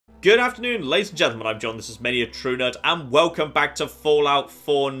Good afternoon, ladies and gentlemen, I'm John, this is many a true nerd, and welcome back to Fallout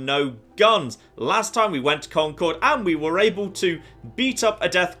 4 No Guns. Last time we went to Concord, and we were able to beat up a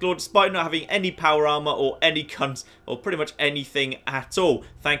Deathclaw despite not having any power armor or any guns, or pretty much anything at all,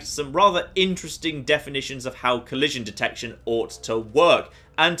 thanks to some rather interesting definitions of how collision detection ought to work.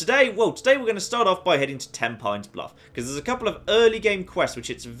 And today we're going to start off by heading to 10 Pines Bluff, because there's a couple of early game quests which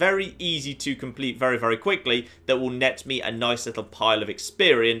it's very easy to complete very, very quickly that will net me a nice little pile of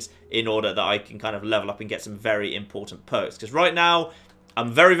experience in order that I can kind of level up and get some very important perks. Because right now, I'm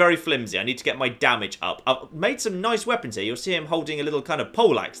very, very flimsy. I need to get my damage up. I've made some nice weapons here. You'll see him holding a little kind of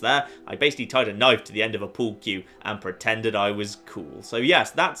poleaxe there. I basically tied a knife to the end of a pool cue and pretended I was cool. So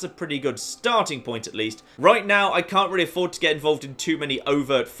yes, that's a pretty good starting point at least. Right now, I can't really afford to get involved in too many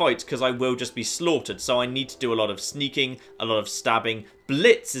overt fights because I will just be slaughtered. So I need to do a lot of sneaking, a lot of stabbing.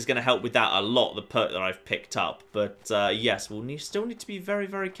 Blitz is going to help with that a lot, the perk that I've picked up. But yes, we'll still need to be very,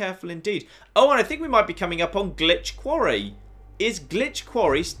 very careful indeed. Oh, and I think we might be coming up on Glitch Quarry. Is Glitch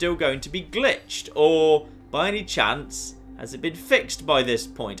Quarry still going to be glitched? Or, by any chance, has it been fixed by this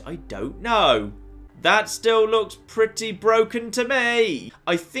point? I don't know. That still looks pretty broken to me.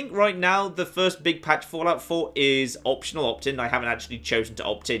 I think right now the first big patch Fallout 4 is optional opt-in. I haven't actually chosen to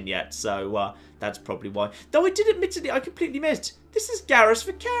opt in yet, so that's probably why. Though I did admittedly, I completely missed. This is Garrus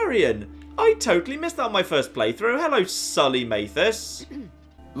Vicarian. I totally missed that on my first playthrough. Hello, Sully Mathis.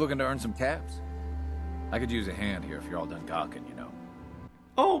 Looking to earn some caps? I could use a hand here if you're all done gawking, you know.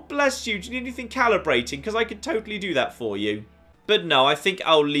 Oh, bless you. Do you need anything calibrating? Because I could totally do that for you. But no, I think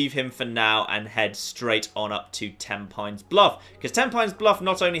I'll leave him for now and head straight on up to 10 Pines Bluff. Because 10 Pines Bluff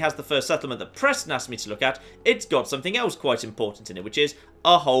not only has the first settlement that Preston asked me to look at, it's got something else quite important in it, which is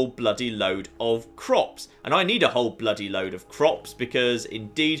a whole bloody load of crops. And I need a whole bloody load of crops because,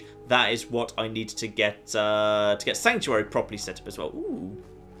 indeed, that is what I need to get Sanctuary properly set up as well. Ooh,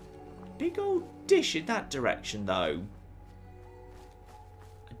 big old dish in that direction, though.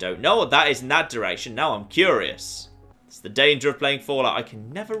 I don't know what that is in that direction. Now I'm curious. It's the danger of playing Fallout. I can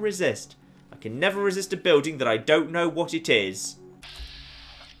never resist. I can never resist a building that I don't know what it is.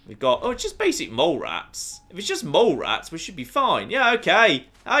 We've got... Oh, it's just basic mole rats. If it's just mole rats, we should be fine. Yeah, okay.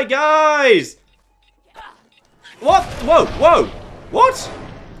 Hi, guys! What? Whoa, whoa! What?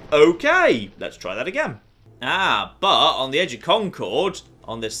 Okay, let's try that again. Ah, but on the edge of Concord,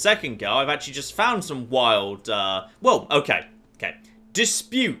 on this second go, I've actually just found some wild... Well, okay.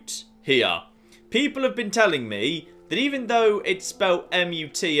 Dispute here. People have been telling me that even though it's spelled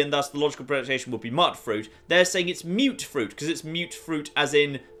M-U-T and thus the logical pronunciation would be mut fruit, they're saying it's mute fruit because it's mute fruit as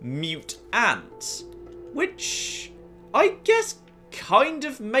in mute ant. Which I guess kind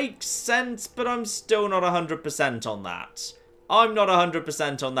of makes sense, but I'm still not 100% on that. I'm not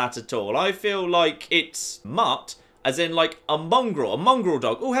 100% on that at all. I feel like it's mutt as in like a mongrel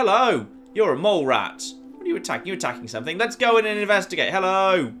dog. Oh, hello. You're a mole rat. What are you attacking? You're attacking something. Let's go in and investigate.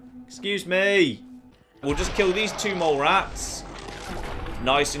 Hello. Excuse me. We'll just kill these two mole rats.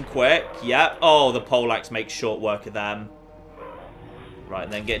 Nice and quick. Yep. Oh, the poleaxe makes short work of them. Right,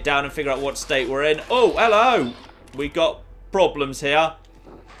 and then get down and figure out what state we're in. Oh, hello. We got problems here.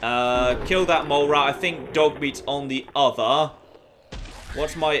 Kill that mole rat. I think dog meat's on the other.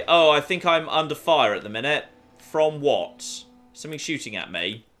 What's my... Oh, I think I'm under fire at the minute. From what? Something shooting at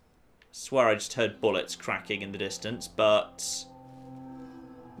me. I swear I just heard bullets cracking in the distance, but...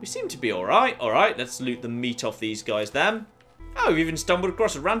 We seem to be alright. Alright, let's loot the meat off these guys then. Oh, we've even stumbled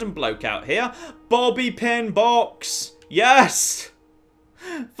across a random bloke out here. Bobby Pin Box! Yes!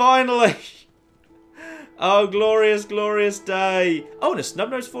 Finally! Oh, glorious, glorious day. Oh, and a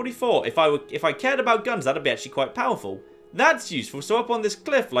Snub-Nosed 44. If I cared about guns, that'd be actually quite powerful. That's useful. So up on this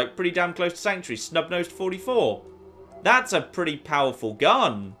cliff, like pretty damn close to Sanctuary, Snub-Nosed 44. That's a pretty powerful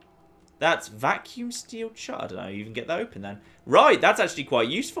gun. That's vacuum steel shot. I don't know, you even get that open then. Right, that's actually quite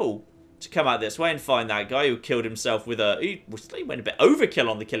useful to come out this way and find that guy who killed himself with a... He went a bit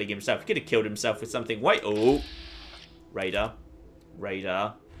overkill on the killing himself. He could have killed himself with something. Wait, oh. Radar.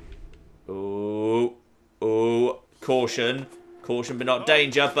 Oh. Caution. Caution, but not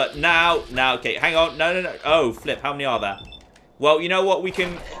danger. But now, okay, hang on. No. Oh, flip, how many are there? Well, you know what? We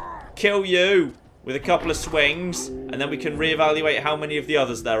can kill you with a couple of swings, and then we can reevaluate how many of the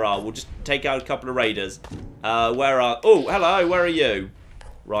others there are. We'll just take out a couple of raiders. Where are... Oh, hello, where are you?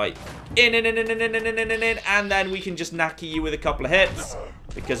 Right. In, and then we can just knacker you with a couple of hits.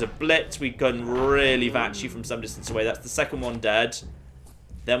 Because of Blitz, we can really vatch you from some distance away. That's the second one dead.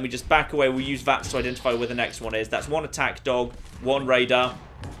 Then we just back away. We'll use VATS to identify where the next one is. That's one attack dog, one raider.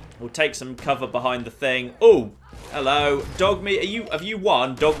 We'll take some cover behind the thing. Oh, hello. Dog meat, have you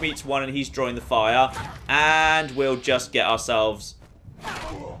won? Dog meat's won and he's drawing the fire. And we'll just get ourselves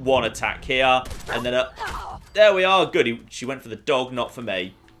One attack here. And then there we are. Good. She went for the dog, not for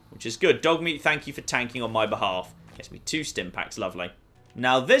me. Which is good. Dog meat, thank you for tanking on my behalf. Gets me 2 stim packs. Lovely.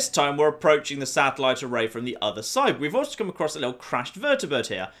 Now this time we're approaching the satellite array from the other side. We've also come across a little crashed vertebrate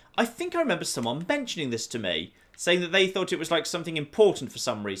here. I think I remember someone mentioning this to me. Saying that they thought it was like something important for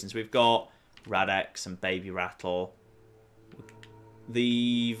some reasons. We've got Radex and Baby Rattle.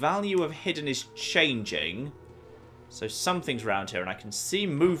 The value of hidden is changing. So something's around here and I can see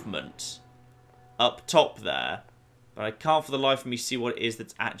movement up top there. But I can't for the life of me see what it is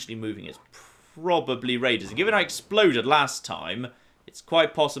that's actually moving. It's probably raiders. And given I exploded last time, it's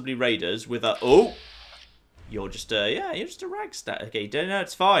quite possibly raiders with a... Oh! You're just a... Yeah, you're just a rag stat. Okay, no,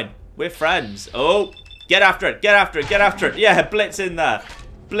 it's fine. We're friends. Oh! Get after it! Get after it! Get after it! Yeah, blitz in there.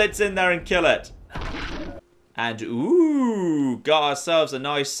 Blitz in there and kill it. And, ooh, got ourselves a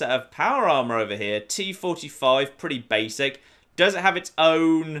nice set of power armor over here. T45, pretty basic. Does it have its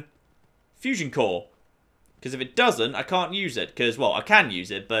own fusion core? Because if it doesn't, I can't use it. Because, well, I can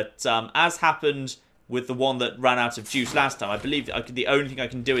use it, but as happened with the one that ran out of juice last time, I believe the only thing I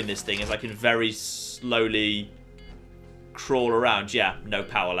can do in this thing is I can very slowly crawl around. Yeah, no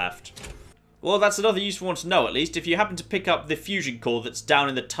power left. Well, that's another useful one to know, at least. If you happen to pick up the fusion core that's down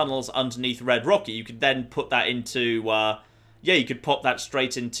in the tunnels underneath Red Rocket, you could then put that into... yeah, you could pop that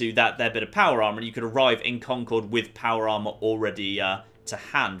straight into that there bit of power armor, and you could arrive in Concord with power armor already to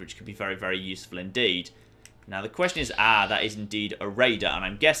hand, which could be very, very useful indeed. Now, the question is, that is indeed a raider, and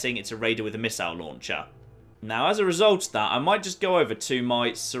I'm guessing it's a raider with a missile launcher. Now, as a result of that, I might just go over to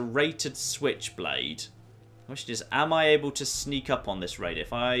my serrated switchblade. The question is, am I able to sneak up on this raider?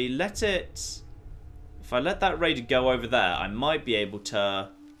 If I let that raider go over there, I might be able to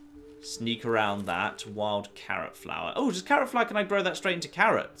sneak around that wild carrot flower. Oh, does carrot flower, can I grow that straight into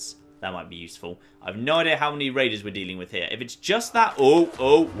carrots? That might be useful. I have no idea how many raiders we're dealing with here. If it's just that...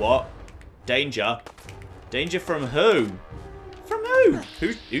 Oh, what? Danger. Danger from who? From who?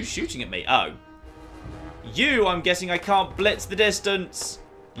 Who's shooting at me? Oh. You, I'm guessing I can't blitz the distance.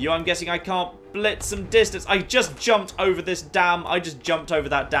 You, I'm guessing I can't blitz some distance. I just jumped over this dam. I just jumped over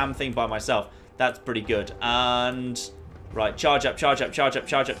that damn thing by myself. That's pretty good. And... Right, charge up, charge up, charge up,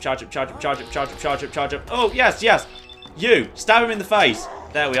 charge up, charge up, charge up, charge up, charge up, charge up, charge up. Oh, yes, yes. You, stab him in the face.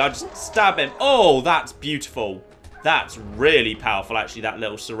 There we are, just stab him. Oh, that's beautiful. That's really powerful, actually, that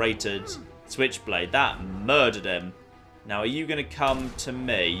little serrated switchblade. That murdered him. Now, are you going to come to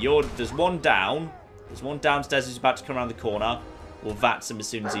me? There's one down. There's one downstairs who's about to come around the corner. We'll vats him as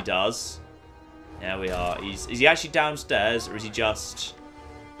soon as he does. There we are. Is he actually downstairs, or is he just...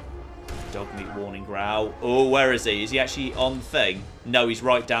 Dog meat warning growl. Oh, where is he? Is he actually on thing? No, he's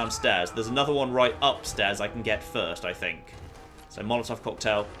right downstairs. There's another one right upstairs I can get first, I think. So, Molotov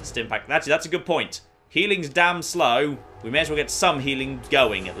cocktail, stim pack. That's a good point. Healing's damn slow. We may as well get some healing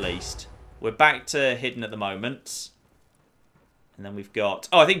going, at least. We're back to hidden at the moment. And then we've got...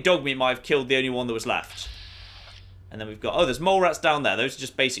 Oh, I think dog meat might have killed the only one that was left. And then we've got... Oh, there's mole rats down there. Those are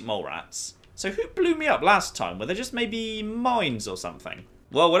just basic mole rats. So who blew me up last time? Were they just maybe mines or something?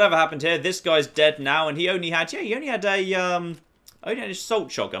 Well, whatever happened here, this guy's dead now, and he only had... Yeah, he only had a assault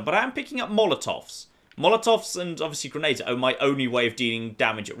shotgun. But I am picking up Molotovs. Molotovs and obviously grenades are my only way of dealing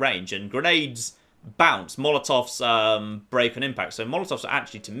damage at range. And grenades bounce. Molotovs break on impact. So Molotovs are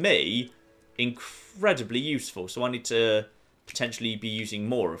actually, to me... incredibly useful, so I need to potentially be using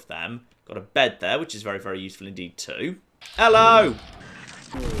more of them. Got a bed there, which is very, very useful indeed too. Hello!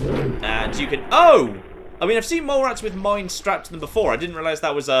 And you can... Oh! I mean, I've seen mole rats with mines strapped to them before. I didn't realise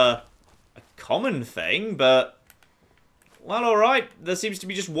that was a common thing, but... Well, alright. There seems to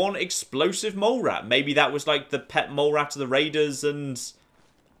be just one explosive mole rat. Maybe that was like the pet mole rat of the raiders and...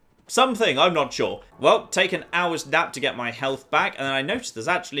 something, I'm not sure. Well, take an hour's nap to get my health back, and then I noticed there's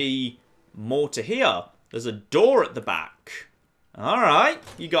actually... more to here. There's a door at the back. Alright,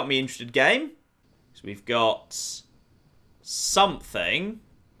 you got me interested, game. So we've got something.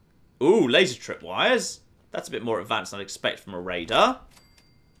 Ooh, laser tripwires. That's a bit more advanced than I'd expect from a raider.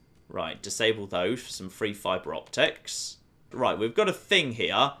 Right, disable those for some free fiber optics. Right, we've got a thing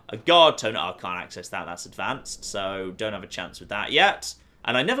here. A guard toner. Oh, I can't access that. That's advanced, so don't have a chance with that yet.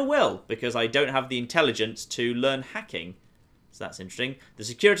 And I never will, because I don't have the intelligence to learn hacking. So that's interesting. The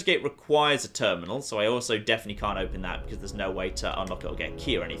security gate requires a terminal, so I also definitely can't open that because there's no way to unlock it or get a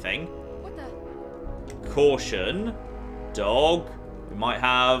key or anything. What the? Caution. Dog. We might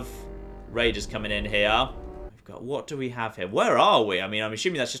have raiders coming in here. We've got... What do we have here? Where are we? I mean, I'm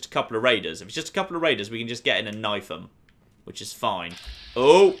assuming that's just a couple of raiders. If it's just a couple of raiders, we can just get in and knife them, which is fine.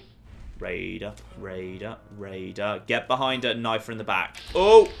 Oh! Raider, raider, raider. Get behind her, knife her in the back.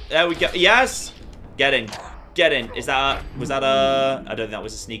 Oh! There we go. Yes! Get in. Get in. Was that a... I don't think that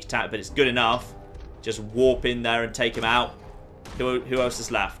was a sneak attack, but it's good enough. Just warp in there and take him out. Who else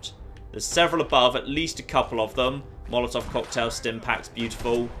is left? There's several above, at least a couple of them. Molotov cocktail, stim packs,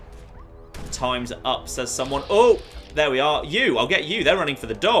 beautiful. Time's up, says someone. Oh, there we are. You, I'll get you. They're running for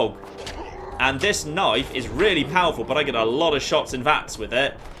the dog. And this knife is really powerful, but I get a lot of shots in VATS with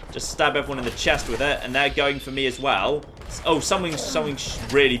it. Just stab everyone in the chest with it, and they're going for me as well. Oh, something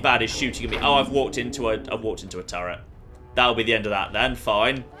really bad is shooting at me. Oh, I've walked into a turret. That'll be the end of that then.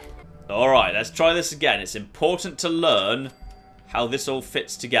 Fine. All right, let's try this again. It's important to learn how this all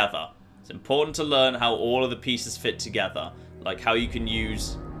fits together. It's important to learn how all of the pieces fit together, like how you can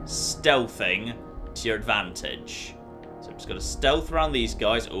use stealthing to your advantage. So I'm just going to stealth around these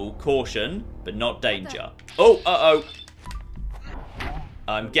guys. Oh, caution, but not danger. Oh, uh-oh.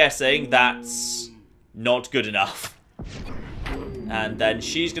 I'm guessing that's not good enough. And then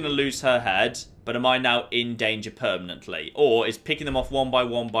she's going to lose her head. But am I now in danger permanently? Or is picking them off one by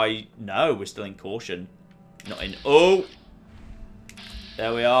one by... No, we're still in caution. Not in... Oh!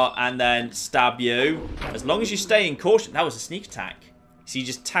 There we are. And then stab you. As long as you stay in caution... That was a sneak attack. So you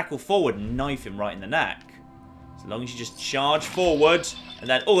just tackle forward and knife him right in the neck. As long as you just charge forward. And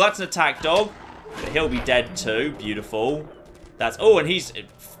then... Oh, that's an attack dog. But he'll be dead too. Beautiful. That's... Oh, and he's...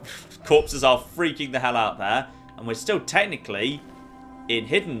 Corpses are freaking the hell out there. And we're still technically in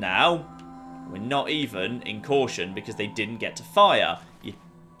hidden now. We're not even in caution because they didn't get to fire. You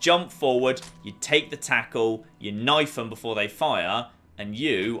jump forward, you take the tackle, you knife them before they fire, and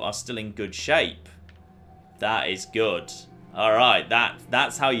you are still in good shape. That is good. Alright,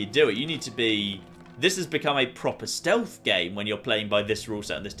 that's how you do it. You need to be... This has become a proper stealth game when you're playing by this rule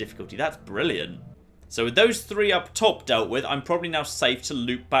set and this difficulty. That's brilliant. So with those three up top dealt with, I'm probably now safe to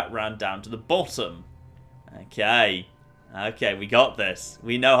loop back round down to the bottom. Okay. Okay, we got this.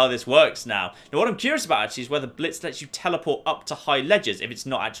 We know how this works now. Now, what I'm curious about, actually, is whether Blitz lets you teleport up to high ledges if it's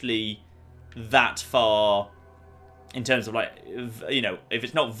not actually that far in terms of, like, you know, if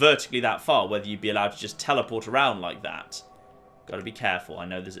it's not vertically that far, whether you'd be allowed to just teleport around like that. Got to be careful. I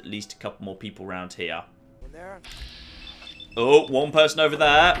know there's at least a couple more people around here. Oh, one person over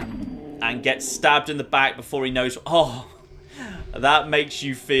there. And gets stabbed in the back before he knows... Oh, that makes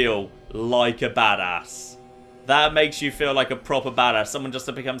you feel like a badass. That makes you feel like a proper badass. Someone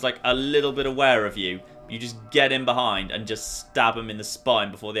just becomes like a little bit aware of you. You just get in behind and just stab them in the spine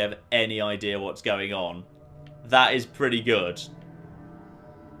before they have any idea what's going on. That is pretty good.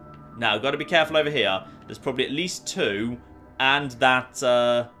 Now, got to be careful over here. There's probably at least two and that...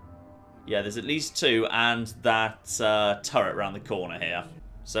 yeah, there's at least two and that turret around the corner here.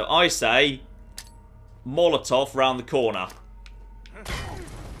 So I say Molotov round the corner.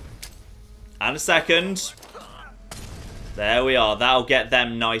 And a second. There we are. That'll get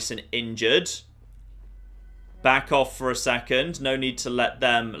them nice and injured. Back off for a second. No need to let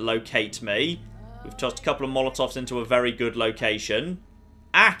them locate me. We've tossed a couple of Molotovs into a very good location.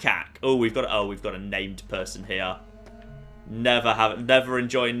 Akak. Oh, we've got a named person here. Never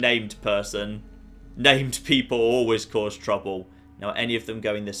enjoy a named person. Named people always cause trouble. Now, any of them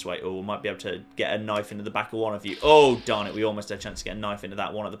going this way? Oh, we might be able to get a knife into the back of one of you. Oh, darn it. We almost had a chance to get a knife into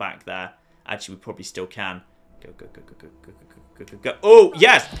that one at the back there. Actually, we probably still can. Go, go, go, go, go, go, go, go, go. Oh,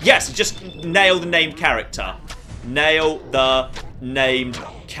 yes, yes. Just nail the named character. Nail the named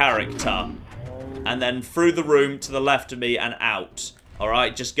character. And then through the room to the left of me and out. All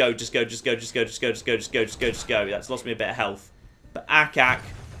right, just go, just go, just go, just go, just go, just go, just go, just go, just go. That's lost me a bit of health. But Akak,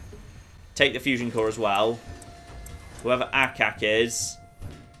 take the fusion core as well. Whoever Akak is,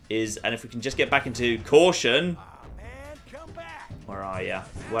 and if we can just get back into caution. Where are you?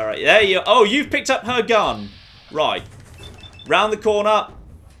 Where are you? There you are. Oh, you've picked up her gun. Right. Round the corner.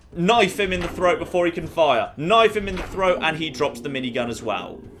 Knife him in the throat before he can fire. Knife him in the throat and he drops the minigun as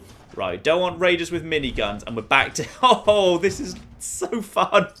well. Right. Don't want raiders with miniguns. And we're back to... Oh, this is so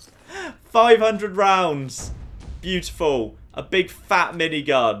fun. 500 rounds. Beautiful. A big fat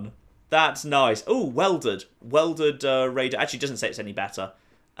minigun. That's nice. Oh, welded. Welded raider. Actually, doesn't say it's any better.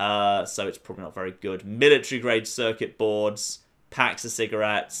 So it's probably not very good. Military grade circuit boards. Packs of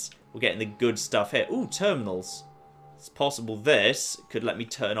cigarettes. We're getting the good stuff here. Ooh, terminals. It's possible this could let me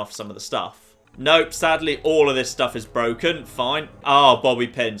turn off some of the stuff. Nope, sadly, all of this stuff is broken. Fine. Ah, oh, bobby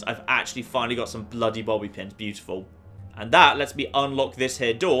pins. I've actually finally got some bloody bobby pins. Beautiful. And that lets me unlock this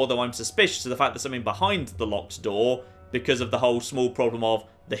here door, though I'm suspicious of the fact there's something behind the locked door because of the whole small problem of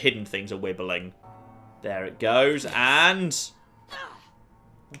the hidden things are wibbling. There it goes. And...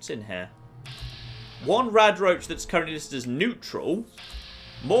 what's in here? One rad roach that's currently listed as neutral.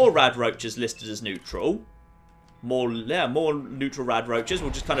 More rad roaches listed as neutral. More neutral rad roaches. We'll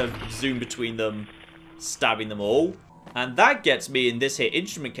just kind of zoom between them stabbing them all. And that gets me in this here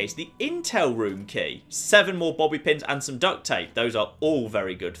instrument case, the intel room key. 7 more bobby pins and some duct tape. Those are all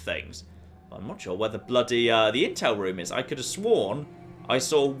very good things. I'm not sure where the bloody the intel room is. I could have sworn I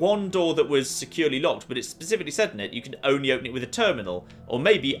saw one door that was securely locked, but it specifically said in it you can only open it with a terminal. Or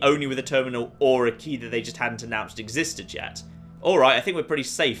maybe only with a terminal or a key that they just hadn't announced existed yet. Alright, I think we're pretty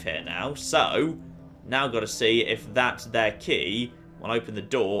safe here now. So, now got to see if that's their key will open the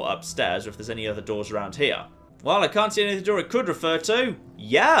door upstairs or if there's any other doors around here. Well, I can't see any other door it could refer to.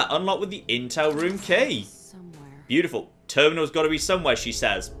 Yeah, unlock with the intel room key. Somewhere. Beautiful. Terminal's got to be somewhere, she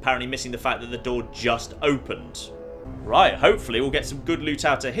says. Apparently missing the fact that the door just opened. Right, hopefully we'll get some good loot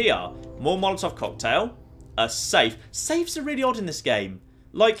out of here. More Molotov cocktail. A safe. Safes are really odd in this game.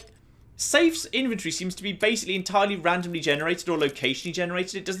 Like, safes inventory seems to be basically entirely randomly generated or locationally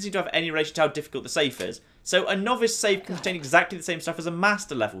generated. It doesn't seem to have any relation to how difficult the safe is. So a novice safe can contain exactly the same stuff as a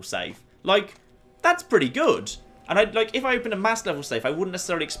master level safe. Like, that's pretty good. And if I open a master level safe, I wouldn't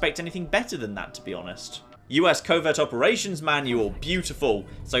necessarily expect anything better than that, to be honest. US Covert Operations Manual. Beautiful.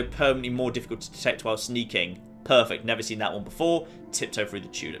 So permanently more difficult to detect while sneaking. Perfect. Never seen that one before. Tiptoe through the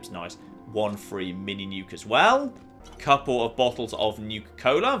tulips. Nice. 1 free mini nuke as well. Couple of bottles of nuke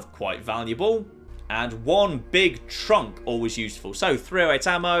cola. Quite valuable. And 1 big trunk. Always useful. So 308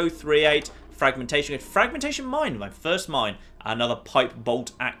 ammo. 38. Fragmentation. Fragmentation mine. My first mine. Another pipe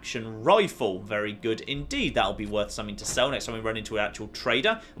bolt action rifle. Very good indeed. That'll be worth something to sell next time we run into an actual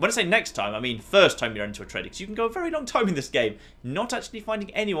trader. And when I say next time, I mean first time you run into a trader. Because you can go a very long time in this game not actually finding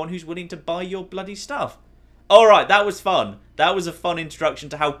anyone who's willing to buy your bloody stuff. Alright, that was fun. That was a fun introduction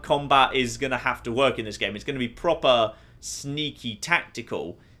to how combat is going to have to work in this game. It's going to be proper, sneaky,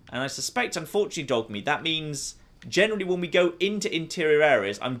 tactical. And I suspect, unfortunately, Dogmeat, that means generally when we go into interior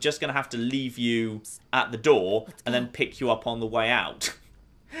areas, I'm just going to have to leave you at the door and then pick you up on the way out.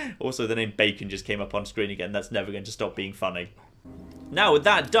 Also, the name Bacon just came up on screen again. That's never going to stop being funny. Now, with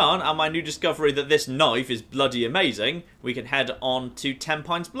that done, and my new discovery that this knife is bloody amazing, we can head on to 10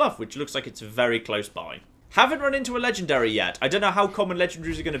 Pines Bluff, which looks like it's very close by. Haven't run into a legendary yet. I don't know how common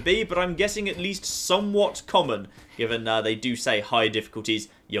legendaries are going to be, but I'm guessing at least somewhat common, given they do say high difficulties,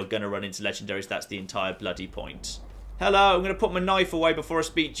 you're going to run into legendaries. That's the entire bloody point. Hello, I'm going to put my knife away before I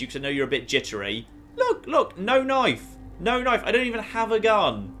speak to you, because I know you're a bit jittery. Look, look, no knife. No knife. I don't even have a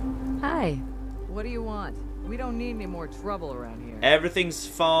gun. Hi. What do you want? We don't need any more trouble around here. Everything's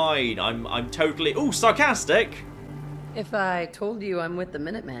fine. I'm totally... Ooh, sarcastic. If I told you I'm with the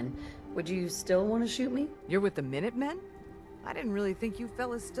Minutemen, would you still want to shoot me? You're with the Minutemen? I didn't really think you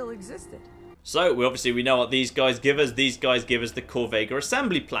fellas still existed. So, we know what these guys give us. These guys give us the Corvega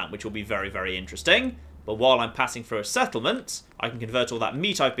assembly plant, which will be very, very interesting. But while I'm passing through a settlement, I can convert all that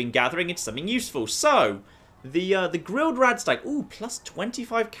meat I've been gathering into something useful. So, the grilled radstag. Ooh, plus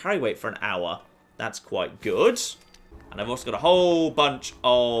 25 carry weight for an hour. That's quite good. And I've also got a whole bunch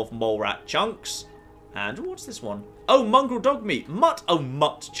of mole rat chunks. And what's this one? Oh, mongrel dog meat. Mutt. Oh,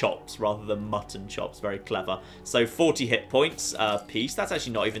 mutt chops rather than mutton chops. Very clever. So 40 hit points piece. That's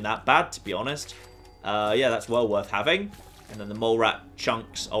actually not even that bad, to be honest. Yeah, that's well worth having. And then the mole rat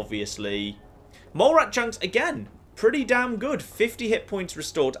chunks, obviously. Mole rat chunks, again, pretty damn good. 50 hit points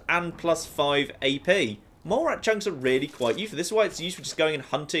restored and plus 5 AP. Mole rat chunks are really quite useful. This is why it's useful just going and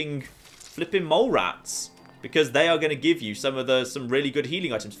hunting flipping mole rats. Because they are going to give you some really good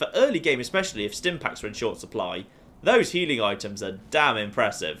healing items. For early game especially, if stim packs are in short supply. Those healing items are damn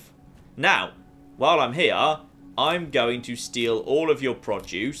impressive. Now, while I'm here, I'm going to steal all of your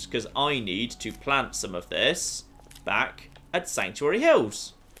produce. Because I need to plant some of this back at Sanctuary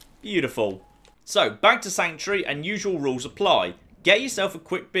Hills. Beautiful. So, back to Sanctuary and usual rules apply. Get yourself a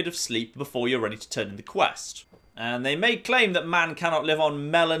quick bit of sleep before you're ready to turn in the quest. And they may claim that man cannot live on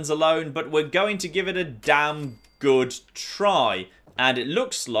melons alone, but we're going to give it a damn good try. And it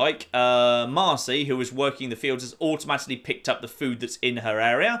looks like Marcy, who was working the fields, has automatically picked up the food that's in her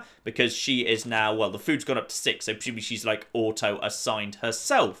area. Because she is now, well, the food's gone up to 6, so presumably she's like auto-assigned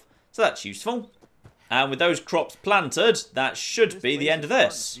herself. So that's useful. And with those crops planted, that should be the end of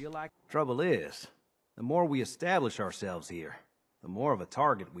this. Trouble is, the more we establish ourselves here, the more of a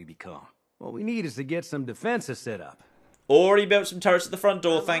target we become. What we need is to get some defenses set up. Already built some turrets at the front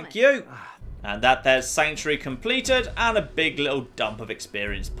door, thank you. And that there's Sanctuary completed and a big little dump of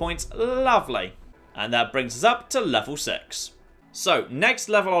experience points. Lovely. And that brings us up to level 6. So, next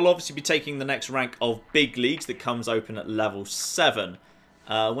level I'll obviously be taking the next rank of Big Leagues that comes open at level 7.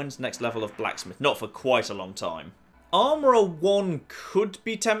 When's the next level of Blacksmith? Not for quite a long time. Armorer 1 could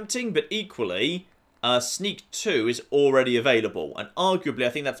be tempting, but equally... Sneak 2 is already available, and arguably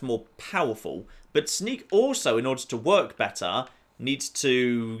I think that's more powerful. But Sneak also, in order to work better, needs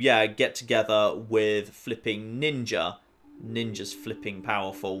to, yeah, get together with flipping Ninja. Ninja's flipping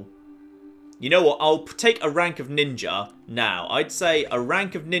powerful. You know what? I'll take a rank of Ninja now. I'd say a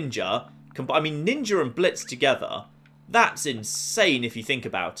rank of Ninja. I mean, Ninja and Blitz together. That's insane if you think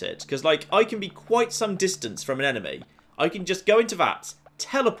about it. Because, like, I can be quite some distance from an enemy. I can just go into that,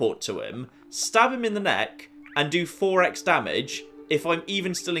 teleport to him, stab him in the neck, and do 4x damage if I'm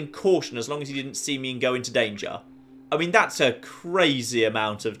even still in caution as long as he didn't see me and go into danger. I mean, that's a crazy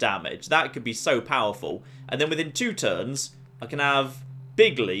amount of damage. That could be so powerful. And then within 2 turns, I can have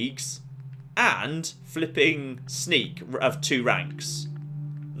big leagues and flipping sneak of 2 ranks.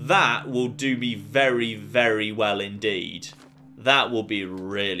 That will do me very, very well indeed. That will be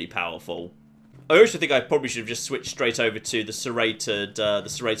really powerful. I also think I probably should have just switched straight over to the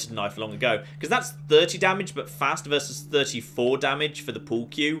serrated knife long ago. Because that's 30 damage but fast versus 34 damage for the pool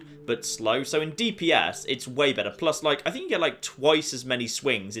cue, but slow. So in DPS, it's way better. Plus, like, I think you get like twice as many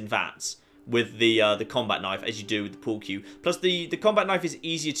swings in VATS with the combat knife as you do with the pool cue. Plus, the combat knife is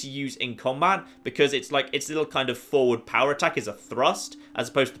easier to use in combat because it's like its little kind of forward power attack is a thrust, as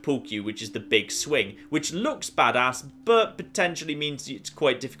opposed to the pool cue, which is the big swing, which looks badass, but potentially means it's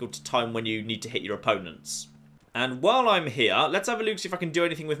quite difficult to time when you need to hit your opponents. And while I'm here, let's have a look, see if I can do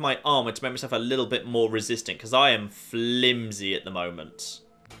anything with my armor to make myself a little bit more resistant, because I am flimsy at the moment.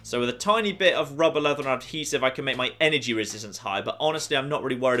 So with a tiny bit of rubber, leather, and adhesive, I can make my energy resistance high, but honestly, I'm not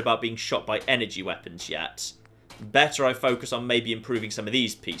really worried about being shot by energy weapons yet. Better I focus on maybe improving some of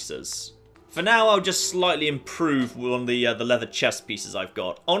these pieces. For now, I'll just slightly improve on the leather chest pieces I've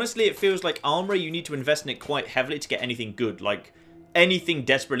got. Honestly, it feels like armor, you need to invest in it quite heavily to get anything good. Like, anything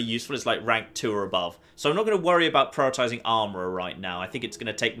desperately useful is like rank 2 or above. So I'm not going to worry about prioritizing armor right now. I think it's going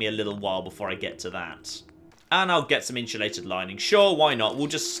to take me a little while before I get to that. And I'll get some insulated lining. Sure, why not? We'll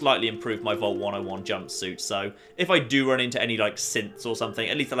just slightly improve my Vault 101 jumpsuit. So if I do run into any like synths or something,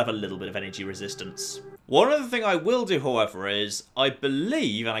 at least I'll have a little bit of energy resistance. One other thing I will do, however, is I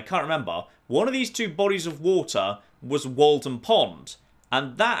believe, and I can't remember, one of these 2 bodies of water was Walden Pond.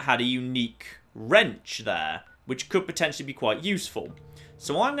 And that had a unique wrench there, which could potentially be quite useful.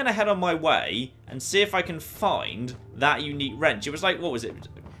 So I'm going to head on my way and see if I can find that unique wrench. It was like, what was it?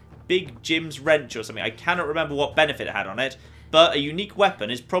 Big Jim's wrench or something. I cannot remember what benefit it had on it, but a unique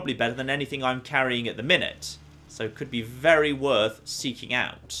weapon is probably better than anything I'm carrying at the minute, so it could be very worth seeking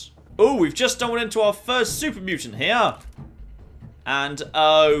out. Oh, we've just stumbled into our first super mutant here, and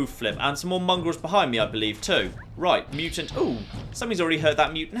oh flip, and some more mongrels behind me, I believe too. Right, mutant. Oh, somebody's already heard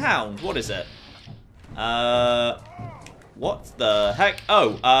that mutant hound. What is it? What the heck?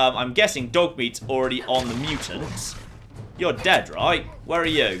 Oh, I'm guessing dog meat's already on the mutants. You're dead, right? Where are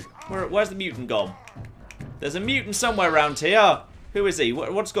you? Where's the mutant gone? There's a mutant somewhere around here. Who is he?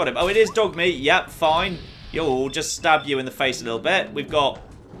 What's got him? Oh, it is dog meat. Yep, fine. You'll just stab you in the face a little bit. We've got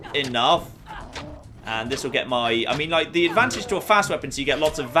enough. And this will get my... I mean, like, the advantage to a fast weapon, so you get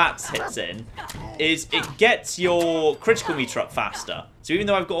lots of VATS hits in, is it gets your critical meter up faster. So even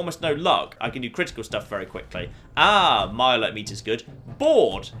though I've got almost no luck, I can do critical stuff very quickly. Ah, my alert meter's good.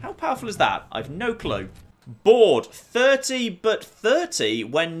 Board. How powerful is that? I've no clue. Board, 30, but 30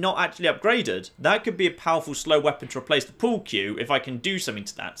 when not actually upgraded. That could be a powerful slow weapon to replace the pool cue if I can do something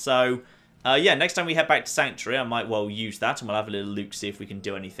to that. So, yeah, next time we head back to Sanctuary, I might well use that, and we'll have a little look, see if we can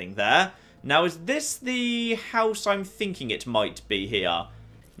do anything there. Now, is this the house I'm thinking it might be here?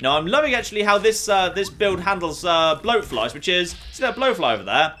 Now, I'm loving, actually, how this this build handles bloatflies, which is... See that blowfly over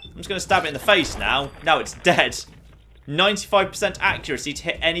there? I'm just going to stab it in the face now. Now it's dead. 95% accuracy to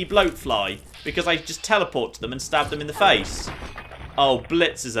hit any bloatfly, because I just teleport to them and stab them in the face. Oh,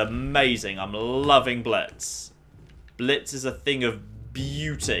 Blitz is amazing. I'm loving Blitz. Blitz is a thing of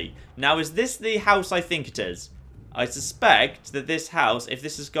beauty. Now, is this the house I think it is? I suspect that this house, if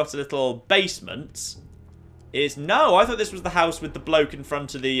this has got a little basement, is... No, I thought this was the house with the bloke in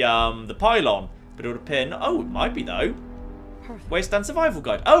front of the pylon. But it would appear... No, oh, it might be, though. Wasteland Survival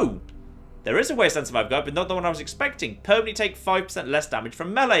Guide. Oh! There is a Wasteland Survival Guide, but not the one I was expecting. Permanently take 5% less damage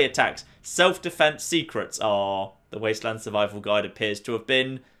from melee attacks. Self-defense secrets. Oh, the Wasteland Survival Guide appears to have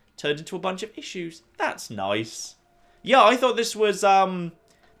been turned into a bunch of issues. That's nice. Yeah, I thought this was the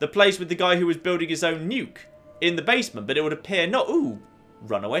place with the guy who was building his own nuke in the basement, but it would appear not. Ooh,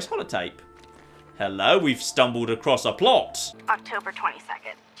 Runaway's holotape. Hello, we've stumbled across a plot. October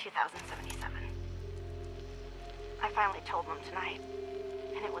 22nd, 2077. I finally told them tonight,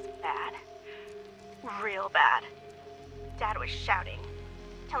 and it was bad. Real bad. Dad was shouting,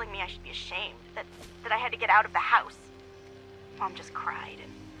 telling me I should be ashamed, that I had to get out of the house. Mom just cried,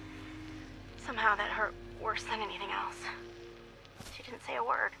 and somehow that hurt worse than anything else. She didn't say a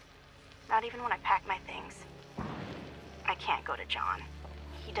word, not even when I packed my things. I can't go to John.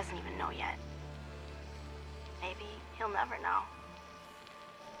 He doesn't even know yet. Maybe he'll never know.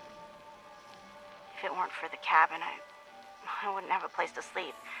 If it weren't for the cabin, I wouldn't have a place to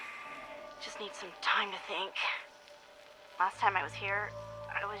sleep. Just need some time to think. Last time I was here,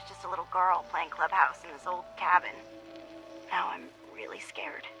 I was just a little girl playing clubhouse in this old cabin. Now I'm really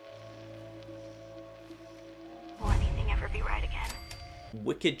scared. Will anything ever be right again?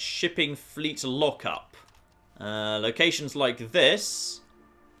 Wicked shipping fleet lockup. Locations like this,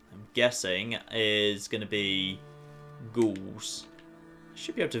 I'm guessing, is going to be ghouls. I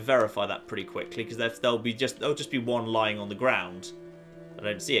should be able to verify that pretty quickly because there'll just be one lying on the ground. I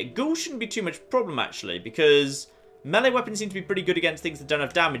don't see it. Ghouls shouldn't be too much problem actually because melee weapons seem to be pretty good against things that don't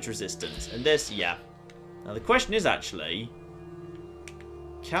have damage resistance. And this, yeah. Now the question is actually,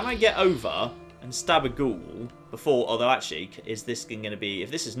 can I get over and stab a ghoul before, although actually, is this going to be,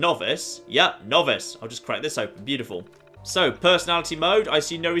 if this is novice, yeah, novice. I'll just crack this open, beautiful. So, personality mode, I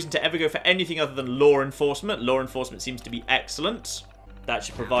see no reason to ever go for anything other than law enforcement. Law enforcement seems to be excellent. That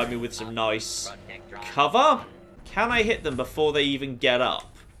should provide me with some nice cover. Can I hit them before they even get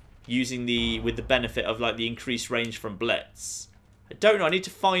up? With the benefit of like the increased range from Blitz. I don't know, I need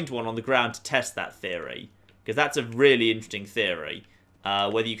to find one on the ground to test that theory. Because that's a really interesting theory.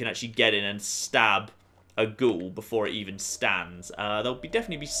 Whether you can actually get in and stab a ghoul before it even stands. There'll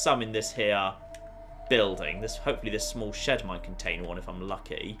definitely be some in this here building. Hopefully this small shed might contain one if I'm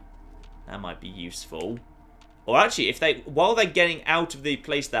lucky. That might be useful. Or actually, while they're getting out of the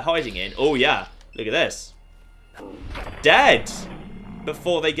place they're hiding in, oh yeah, look at this. Dead!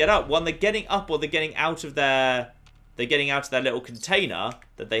 Before they get up. When they're getting up or they're getting out of their little container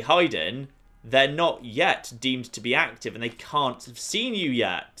that they hide in, they're not yet deemed to be active and they can't have seen you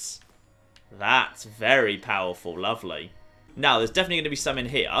yet. That's very powerful. Lovely. Now, there's definitely going to be some in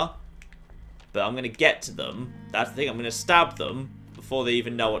here. But I'm going to get to them. That's the thing. I'm going to stab them before they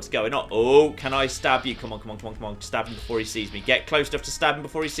even know what's going on. Oh, can I stab you? Come on, come on, come on, come on. Stab him before he sees me. Get close enough to stab him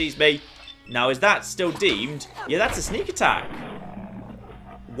before he sees me. Now, is that still deemed? Yeah, that's a sneak attack.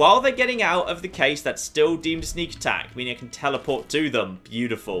 While they're getting out of the case, that's still deemed a sneak attack. Meaning I can teleport to them.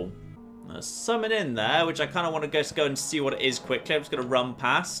 Beautiful. There's something in there, which I kind of want to go and see what it is quickly. I'm just going to run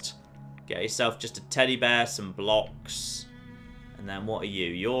past. Get yourself just a teddy bear, some blocks. And then what are you?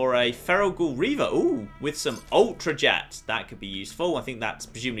 You're a Feral Ghoul Reaver. Ooh, with some Ultra Jet. That could be useful. I think that's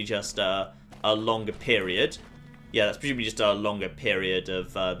presumably just a longer period. Yeah, that's presumably just a longer period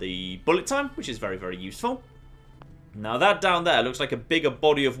of the bullet time, which is very, very useful. Now that down there looks like a bigger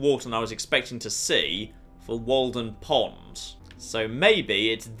body of water than I was expecting to see for Walden Pond. So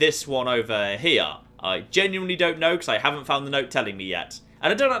maybe it's this one over here. I genuinely don't know because I haven't found the note telling me yet.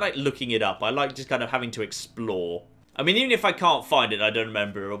 And I don't like looking it up. I like just kind of having to explore. I mean, even if I can't find it, I don't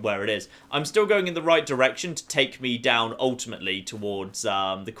remember where it is. I'm still going in the right direction to take me down ultimately towards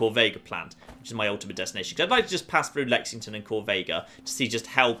the Corvega plant, which is my ultimate destination. Because I'd like to just pass through Lexington and Corvega to see just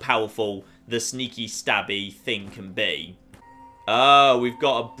how powerful the sneaky stabby thing can be. Oh, we've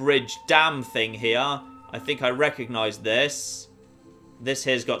got a bridge dam thing here. I think I recognise this. This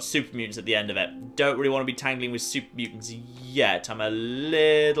here's got super mutants at the end of it. Don't really want to be tangling with super mutants yet. I'm a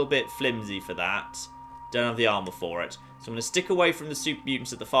little bit flimsy for that. Don't have the armor for it. So I'm going to stick away from the super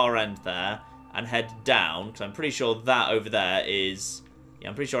mutants at the far end there and head down. Because I'm pretty sure that over there is... Yeah,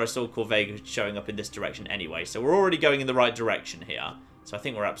 I'm pretty sure I saw Corvega showing up in this direction anyway. So we're already going in the right direction here. So I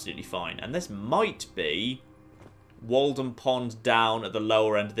think we're absolutely fine. And this might be Walden Pond down at the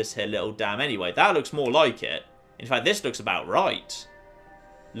lower end of this here little dam anyway. That looks more like it. In fact, this looks about right.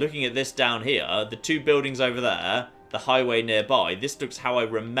 Looking at this down here, the two buildings over there, the highway nearby, this looks how I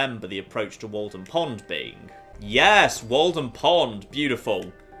remember the approach to Walden Pond being. Yes, Walden Pond, beautiful.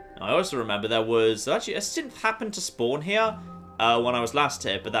 Now, I also remember there was, actually a synth happened to spawn here when I was last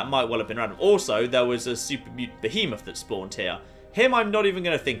here, but that might well have been random. Also, there was a super mutant behemoth that spawned here. Him I'm not even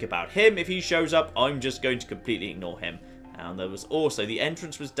going to think about. Him, if he shows up, I'm just going to completely ignore him. And there was also, the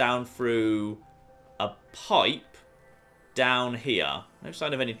entrance was down through a pipe down here. No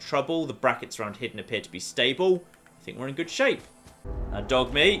sign of any trouble. The brackets around hidden appear to be stable. I think we're in good shape. Now,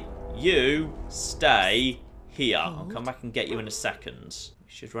 dog meat, you stay here. I'll come back and get you in a second. We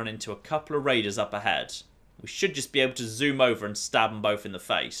should run into a couple of raiders up ahead. We should just be able to zoom over and stab them both in the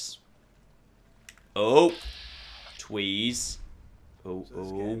face. Oh. Tweeze. Oh,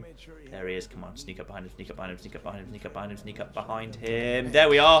 oh. There he is. Come on. Sneak up behind him, sneak up behind him, sneak up behind him, sneak up behind him, sneak up behind him. There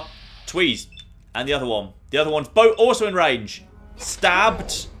we are. Tweeze. And the other one. The other one's both also in range.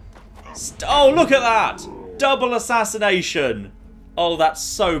 Stabbed. Oh, look at that. Double assassination. Oh, that's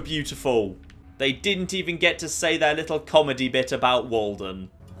so beautiful. They didn't even get to say their little comedy bit about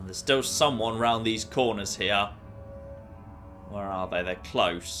Walden. And there's still someone round these corners here. Where are they? They're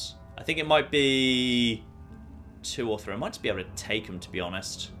close. I think it might be 2 or 3. I might just be able to take them, to be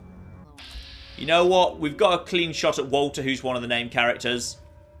honest. You know what? We've got a clean shot at Walter, who's one of the name characters.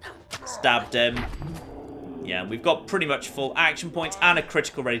 Stabbed him. Yeah, we've got pretty much full action points and a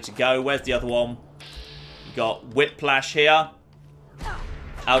critical ready to go. Where's the other one? We've got Whiplash here.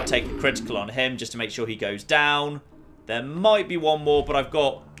 I'll take the critical on him just to make sure he goes down. There might be one more, but I've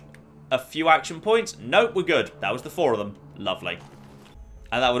got a few action points. Nope, we're good. That was the 4 of them. Lovely.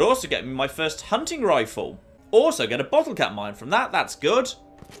 And that would also get me my first hunting rifle. Also get a bottle cap mine from that. That's good.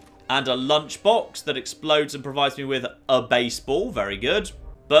 And a lunchbox that explodes and provides me with a baseball. Very good.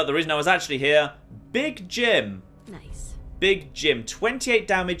 But the reason I was actually here, Big Jim. Nice. Big Jim. 28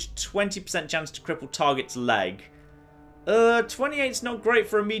 damage, 20% chance to cripple target's leg. 28's not great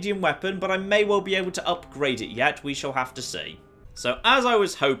for a medium weapon, but I may well be able to upgrade it yet. We shall have to see. So, as I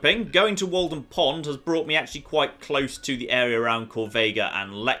was hoping, going to Walden Pond has brought me actually quite close to the area around Corvega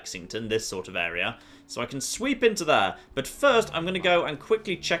and Lexington, this sort of area. So I can sweep into there. But first, I'm going to go and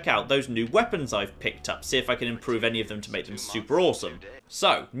quickly check out those new weapons I've picked up. See if I can improve any of them to make them super awesome.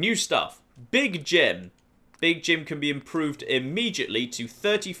 So, new stuff. Big Jim. Big Jim can be improved immediately to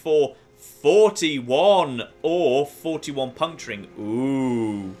 34, 41, or 41 puncturing.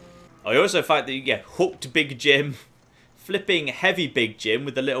 Ooh. I also find that you get hooked Big Jim. Flipping heavy Big Jim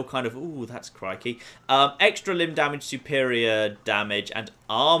with a little kind of, ooh, that's crikey. Extra limb damage, superior damage, and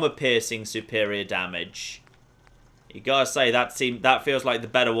armor piercing, superior damage. You gotta say, that feels like the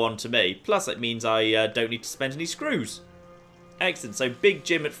better one to me. Plus, it means I don't need to spend any screws. Excellent. So, Big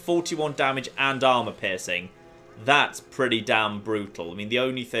Jim at 41 damage and armor piercing. That's pretty damn brutal. I mean, the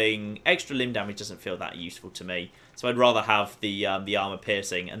only thing, extra limb damage doesn't feel that useful to me. So I'd rather have the armor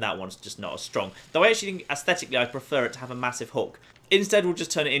piercing, and that one's just not as strong. Though I actually think, aesthetically, I prefer it to have a massive hook. Instead, we'll just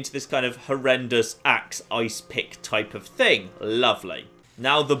turn it into this kind of horrendous axe ice pick type of thing. Lovely.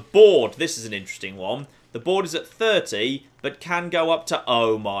 Now, the board. This is an interesting one. The board is at 30, but can go up to,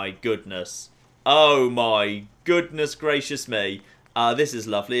 oh my goodness. Oh my goodness gracious me. This is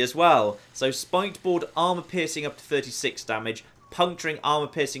lovely as well. So, spiked board, armor piercing up to 36 damage, puncturing, armor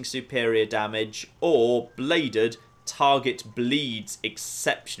piercing, superior damage, or bladed, target bleeds,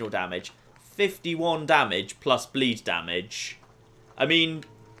 exceptional damage. 51 damage plus bleed damage. I mean,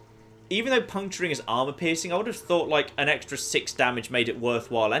 even though puncturing is armor piercing, I would have thought like an extra 6 damage made it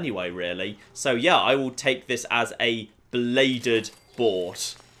worthwhile anyway, really. So yeah, I will take this as a bladed board.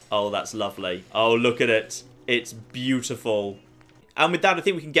 Oh, that's lovely. Oh, look at it. It's beautiful. And with that, I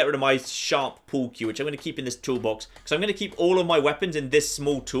think we can get rid of my sharp pool cue, which I'm going to keep in this toolbox. Because I'm going to keep all of my weapons in this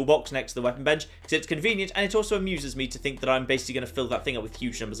small toolbox next to the weapon bench. Because it's convenient, and it also amuses me to think that I'm basically going to fill that thing up with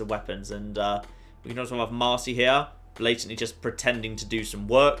huge numbers of weapons. And we can also have Marcy here, blatantly just pretending to do some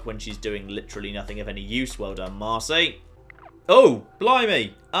work when she's doing literally nothing of any use. Well done, Marcy. Oh,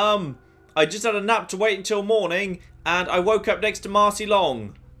 blimey. I just had a nap to wait until morning, and I woke up next to Marcy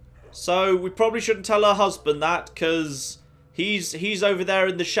Long. So we probably shouldn't tell her husband that, because he's over there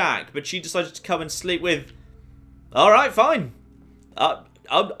in the shack, but she decided to come and sleep with. All right, fine.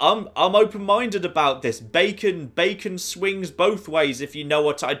 I'm open-minded about this. Bacon swings both ways. If you know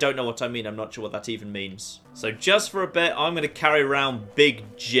what I don't know what I mean. I'm not sure what that even means. So just for a bit, I'm going to carry around Big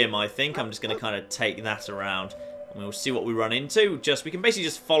Jim. I think I'm just going to kind of take that around, and we'll see what we run into. We can basically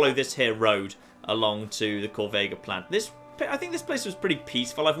just follow this here road along to the Corvega plant. I think this place was pretty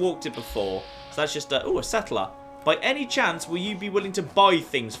peaceful. I've walked it before, so that's just a settler. By any chance, will you be willing to buy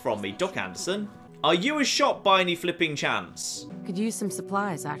things from me, Doc Anderson? Are you a shop by any flipping chance? Could use some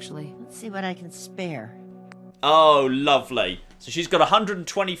supplies, actually. Let's see what I can spare. Oh, lovely. So she's got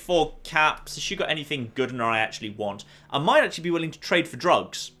 124 caps. Has she got anything good in her I actually want? I might actually be willing to trade for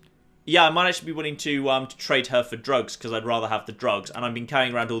drugs. Yeah, I might actually be willing to trade her for drugs, because I'd rather have the drugs. And I've been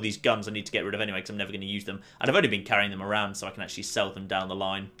carrying around all these guns I need to get rid of anyway, because I'm never going to use them. And I've only been carrying them around so I can actually sell them down the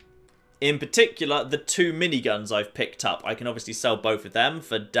line. In particular, the 2 miniguns I've picked up. I can obviously sell both of them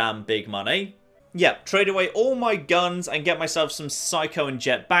for damn big money. Yep, trade away all my guns and get myself some Psycho and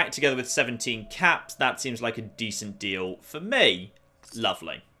Jet back together with 17 caps. That seems like a decent deal for me.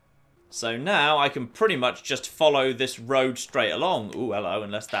 Lovely. So now I can pretty much just follow this road straight along. Ooh, hello,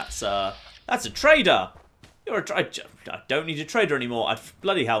 unless that's a trader. I don't need a trader anymore.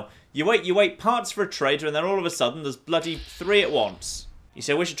 Bloody hell. You wait parts for a trader, and then all of a sudden there's bloody 3 at once. You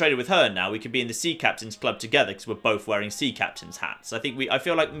say, I wish I traded with her now. We could be in the Sea Captains Club together because we're both wearing Sea Captains hats. I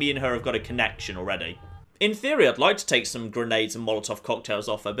feel like me and her have got a connection already. In theory, I'd like to take some grenades and Molotov cocktails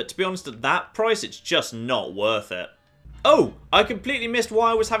off her, but to be honest, at that price, it's just not worth it. Oh, I completely missed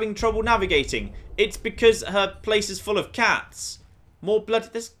why I was having trouble navigating. It's because her place is full of cats. More blood.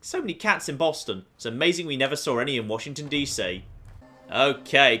 There's so many cats in Boston. It's amazing we never saw any in Washington, D.C.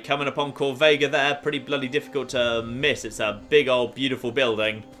 Okay, coming upon Corvega there. Pretty bloody difficult to miss. It's a big old beautiful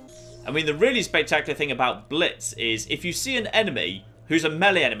building. I mean, the really spectacular thing about Blitz is if you see an enemy who's a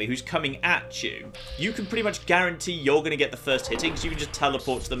melee enemy who's coming at you, you can pretty much guarantee you're going to get the first hitting, because you can just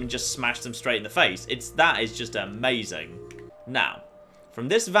teleport to them and just smash them straight in the face. That is just amazing. Now, from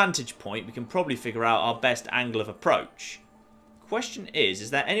this vantage point, we can probably figure out our best angle of approach. Question is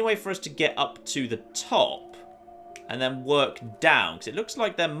there any way for us to get up to the top and then work down? Because it looks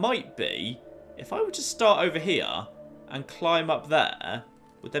like there might be. If I were to start over here and climb up there,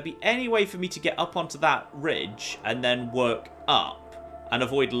 would there be any way for me to get up onto that ridge and then work up and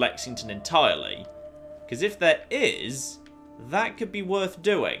avoid Lexington entirely? Because if there is, that could be worth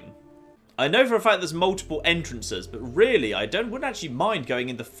doing. I know for a fact there's multiple entrances, but really I wouldn't actually mind going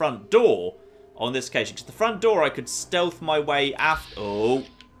in the front door on this occasion. Because the front door I could stealth my way after... Oh.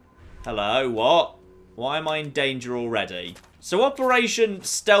 Hello, what? Why am I in danger already? So Operation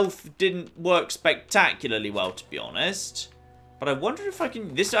Stealth didn't work spectacularly well, to be honest. But I wonder if I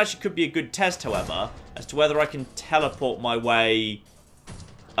can... This actually could be a good test, however, as to whether I can teleport my way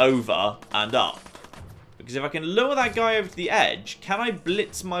over and up. Because if I can lure that guy over to the edge, can I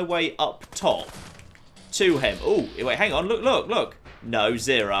blitz my way up top to him? Oh, wait, hang on. Look. No,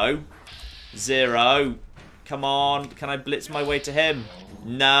 0. 0. Come on. Can I blitz my way to him?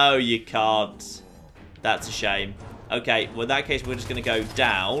 No, you can't. That's a shame. Okay, well, in that case, we're just going to go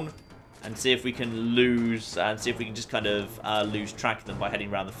down and see if we can lose, and see if we can just kind of lose track of them by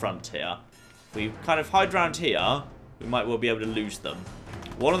heading around the front here. If we kind of hide around here, we might well be able to lose them.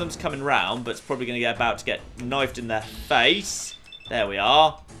 One of them's coming round, but it's probably going to get about to get knifed in their face. There we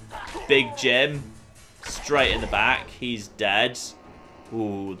are. Big Jim. Straight in the back. He's dead.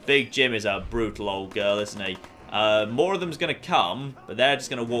 Ooh, Big Jim is a brutal old girl, isn't he? More of them's going to come, but they're just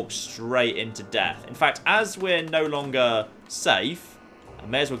going to walk straight into death. In fact, as we're no longer safe, I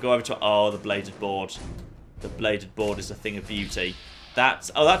may as well go over to... Oh, the bladed board. The bladed board is a thing of beauty. That's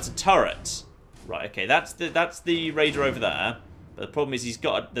a turret. Right, okay, that's the raider over there. But the problem is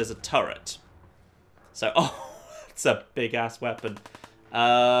there's a turret. So, oh, that's a big-ass weapon.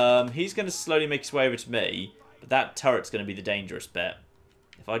 He's going to slowly make his way over to me, but that turret's going to be the dangerous bit.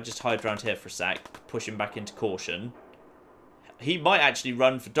 If I just hide around here for a sec, push him back into caution. He might actually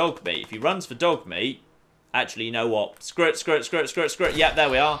run for dog meat. If he runs for dog meat, actually, you know what? Screw it. Yep, there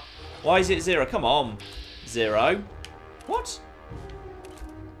we are. Why is it 0? Come on. 0. What?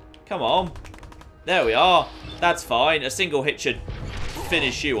 Come on. There we are. That's fine. A single hit should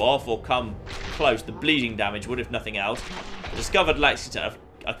finish you off or come close. The bleeding damage would, if nothing else. Discovered Lexington.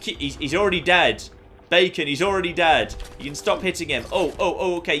 He's already dead. Bacon, he's already dead. You can stop hitting him.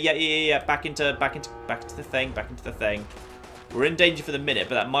 Oh, okay. Yeah. Back into the thing. We're in danger for the minute,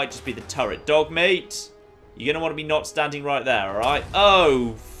 but that might just be the turret. Dog meat. You're going to want to be not standing right there, alright?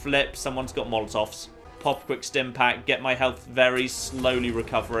 Oh, flip. Someone's got Molotovs. Pop a quick stim pack. Get my health very slowly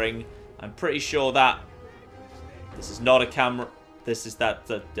recovering. I'm pretty sure that this is not a camera. That's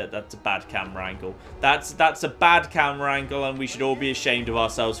a bad camera angle. That's a bad camera angle, and we should all be ashamed of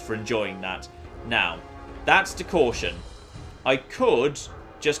ourselves for enjoying that. Now, that's to caution. I could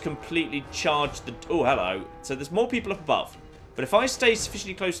just completely charge the... Oh, hello. So there's more people up above. But if I stay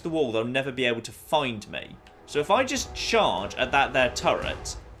sufficiently close to the wall, they'll never be able to find me. So if I just charge at that there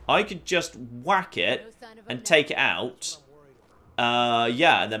turret, I could just whack it and take it out.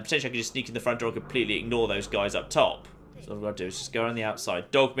 Yeah, and then potentially I could just sneak in the front door and completely ignore those guys up top. So what I've got to do is just go around the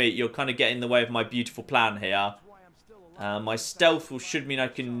outside. Dog meat, you're kind of getting in the way of my beautiful plan here. My stealth should mean I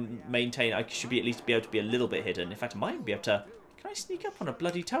can maintain... I should at least be able to be a little bit hidden. In fact, I might even be able to... Can I sneak up on a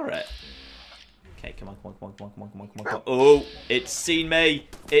bloody turret? Okay, come on. Oh, it's seen me.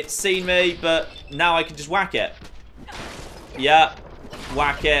 It's seen me, but now I can just whack it. Yeah,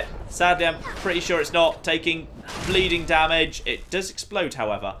 whack it. Sadly, I'm pretty sure it's not taking bleeding damage. It does explode,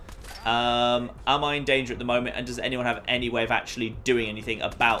 however. Am I in danger at the moment? And does anyone have any way of actually doing anything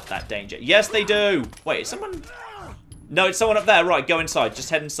about that danger? Yes, they do. Wait, is someone... No, it's someone up there. Right, go inside. Just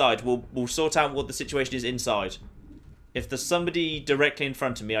head inside. We'll sort out what the situation is inside. If there's somebody directly in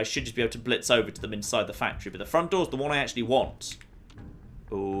front of me, I should just be able to blitz over to them inside the factory. But the front door's the one I actually want.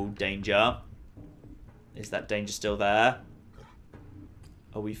 Oh, danger. Is that danger still there?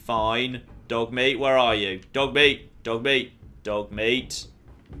 Are we fine? Dog meat, where are you? Dog meat. Where's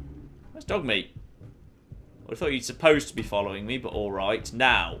dog meat? Well, I thought you'd supposed to be following me, but alright.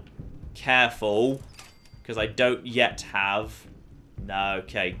 Now, careful. Because I don't yet have... No,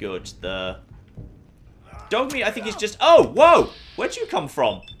 okay, good. The... Dog meat, I think, is just... Oh, whoa! Where'd you come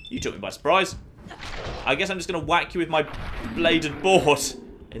from? You took me by surprise. I guess I'm just going to whack you with my bladed board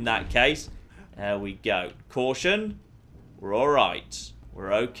in that case. There we go. Caution. We're alright.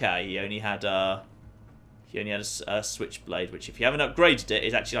 We're okay. He only had a switchblade, which if you haven't upgraded it,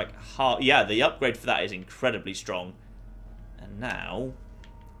 is actually like hard. Yeah, the upgrade for that is incredibly strong. And now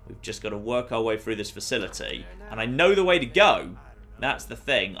we've just got to work our way through this facility. And I know the way to go. That's the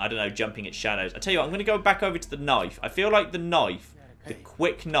thing. I don't know, jumping at shadows. I tell you what, I'm going to go back over to the knife. I feel like the knife, the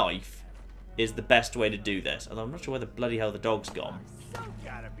quick knife, is the best way to do this. Although I'm not sure where the bloody hell the dog's gone.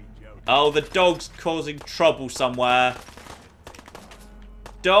 Oh, the dog's causing trouble somewhere.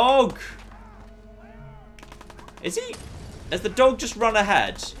 Dog! Is he... Has the dog just run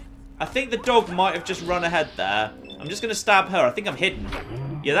ahead? I think the dog might have just run ahead there. I'm just going to stab her. I think I'm hidden.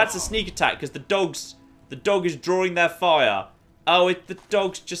 Yeah, that's a sneak attack because the dog is drawing their fire. Oh, the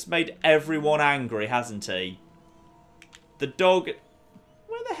dog's just made everyone angry, hasn't he? The dog...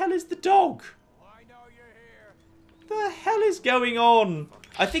 Where the hell is the dog? What the hell is going on?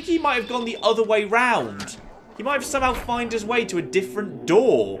 I think he might have gone the other way round. He might have somehow found his way to a different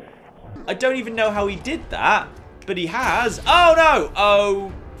door. I don't even know how he did that, but he has. Oh, no!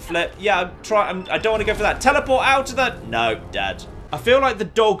 Oh, flip. Yeah, I don't want to go for that. Teleport out of that. No, dead. I feel like the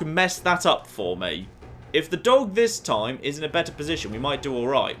dog messed that up for me. If the dog this time is in a better position, we might do all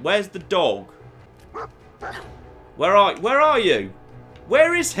right. Where's the dog? Where are you?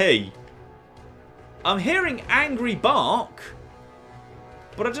 Where is he? I'm hearing angry bark,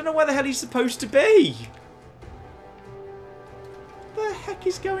 but I don't know where the hell he's supposed to be. What the heck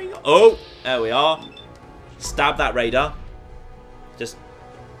is going on? Oh, there we are. Stab that raider. Just,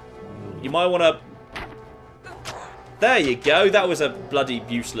 you might want to... There you go. That was a bloody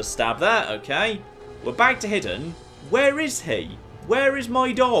useless stab there. Okay. We're back to hidden. Where is he? Where is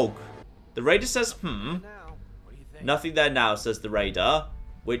my dog? The raider says, Nothing there now, says the raider.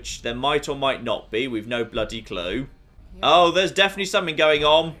 Which there might or might not be. We've no bloody clue. Oh, there's definitely something going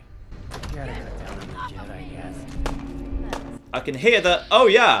on. I can hear that. Oh,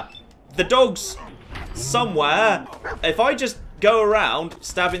 yeah. The dog's somewhere. If I just go around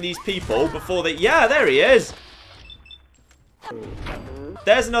stabbing these people before they... Yeah, there he is.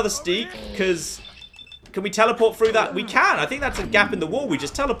 There's another steak, because... Can we teleport through that? We can. I think that's a gap in the wall we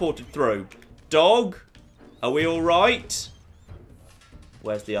just teleported through. Dog. Are we all right?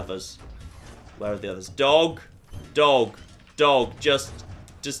 Where's the others? Where are the others? Dog. Dog. Dog. Just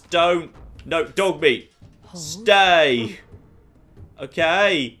don't. No, dog meat. Stay.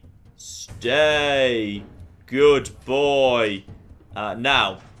 Okay. Stay. Good boy.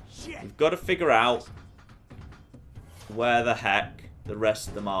 Now, we've got to figure out where the heck the rest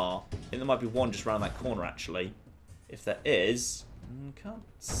of them are. I think there might be one just around that corner, actually. If there is, can't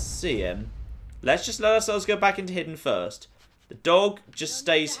see him. Let's just let ourselves go back into hidden first. The dog just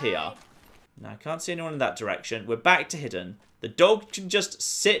stays here. Now, I can't see anyone in that direction. We're back to hidden. The dog can just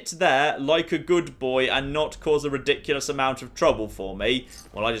sit there like a good boy and not cause a ridiculous amount of trouble for me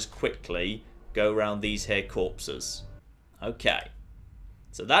while I just quickly go around these here corpses. Okay.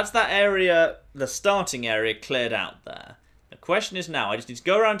 So that's that area, the starting area, cleared out there. The question is now, I just need to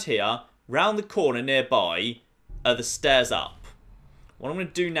go around here, round the corner nearby, the stairs up. What I'm going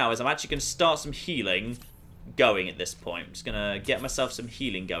to do now is I'm actually going to start some healing going at this point. I'm just going to get myself some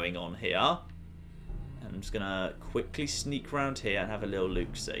healing going on here. And I'm just going to quickly sneak around here and have a little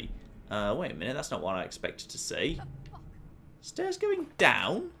look-see. Wait a minute, that's not what I expected to see. Stairs going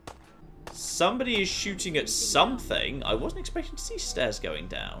down? Somebody is shooting at something. I wasn't expecting to see stairs going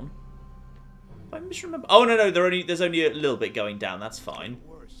down. I misremember. Oh, no, there's only a little bit going down. That's fine.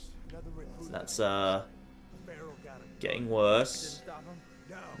 So that's, getting worse.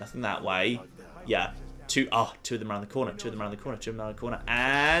 Nothing that way. Yeah. Two of them around the corner. Two of them around the corner. Two of them around the corner.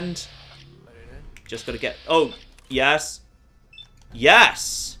 And... just got to get... Oh, yes.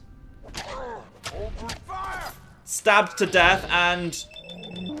 Yes! Stabbed to death and...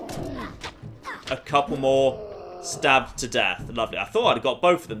 a couple more stabbed to death. Lovely. I thought I'd have got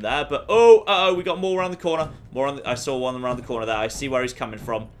both of them there, but oh, we got more around the corner. I saw one around the corner there. I see where he's coming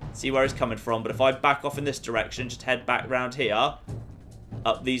from. But if I back off in this direction, just head back round here,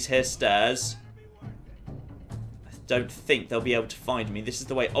 up these here stairs, I don't think they'll be able to find me. This is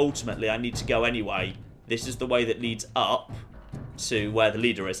the way ultimately I need to go anyway. This is the way that leads up to where the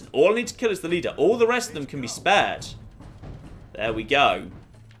leader is. And all I need to kill is the leader. All the rest of them can be spared. There we go.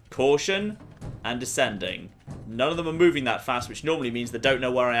 Caution and descending. None of them are moving that fast, which normally means they don't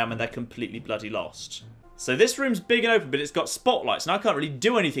know where I am and they're completely bloody lost. So this room's big and open, but it's got spotlights, and I can't really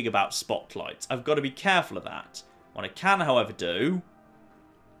do anything about spotlights. I've got to be careful of that. What I can, however, do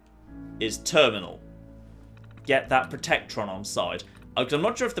is terminal. Get that Protectron on side. I'm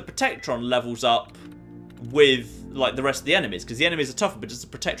not sure if the Protectron levels up with like the rest of the enemies, because the enemies are tougher, but does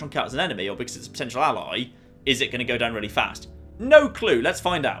the Protectron count as an enemy, or because it's a potential ally? Is it going to go down really fast? No clue. Let's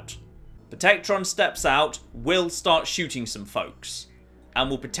find out. Protectron steps out, will start shooting some folks. And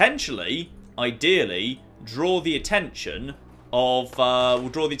will potentially, ideally, draw the attention of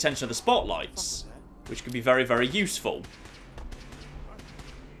the spotlights. Which could be very, very useful.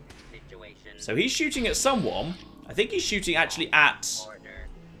 So he's shooting at someone. I think he's shooting actually at...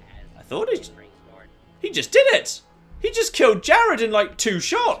 I thought he just did it! He just killed Jared in like 2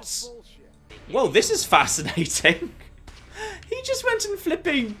 shots! Well, this is fascinating. He just went and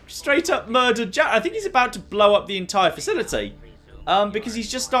flipping straight up murdered Jared. I think he's about to blow up the entire facility. Because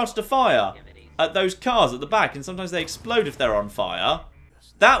he's just started a fire at those cars at the back. And sometimes they explode if they're on fire.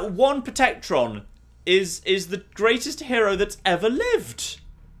 That one Protectron is the greatest hero that's ever lived.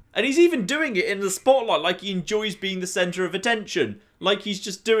 And he's even doing it in the spotlight like he enjoys being the centre of attention. Like he's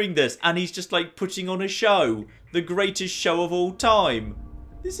just doing this and he's just like putting on a show. The greatest show of all time.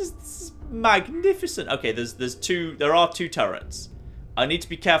 This is magnificent. Okay, there are 2 turrets. I need to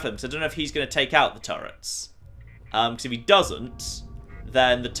be careful because I don't know if he's going to take out the turrets. Because if he doesn't,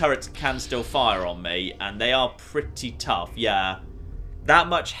 then the turrets can still fire on me. And they are pretty tough, yeah. That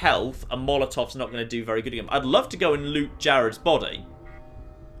much health, a Molotov's not going to do very good again. I'd love to go and loot Jared's body.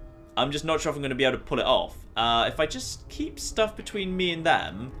 I'm just not sure if I'm going to be able to pull it off. If I just keep stuff between me and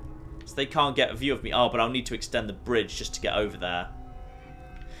them, so they can't get a view of me. Oh, but I'll need to extend the bridge just to get over there.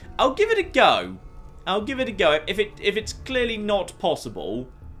 I'll give it a go. I'll give it a go. If it's clearly not possible,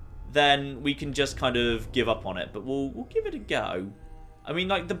 then we can just kind of give up on it. But we'll give it a go. I mean,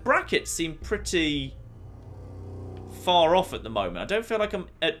 like, the brackets seem pretty far off at the moment. I don't feel like I'm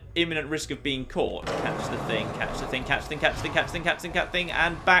at imminent risk of being caught. Catch the thing, catch the thing, catch the thing, catch the thing, catch the thing, catch the thing, catch the thing,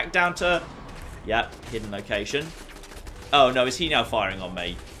 and back down to... Yep, hidden location. Oh, no, is he now firing on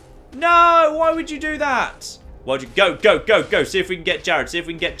me? No! Why would you do that? Why'd you... Go, go, go, go! See if we can get Jared, see if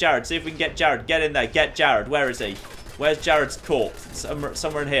we can get Jared, see if we can get Jared. Get in there, get Jared. Where is he? Where's Jared's corpse?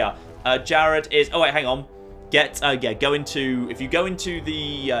 Somewhere in here. Jared is... Oh, wait, hang on. Yeah, go into... If you go into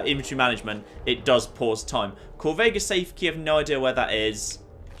the inventory management, it does pause time. Corvega safe key, I have no idea where that is.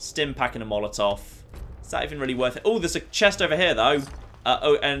 Stim pack and a Molotov. Is that even really worth it? Oh, there's a chest over here, though.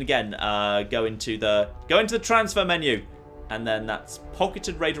 Oh, and again, go into the transfer menu. And then that's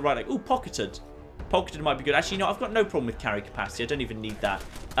pocketed Raider right leg. Oh, pocketed. Pocketed might be good. Actually, no, I've got no problem with carry capacity. I don't even need that.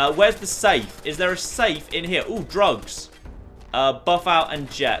 Where's the safe? Is there a safe in here? Oh, drugs. Buff out and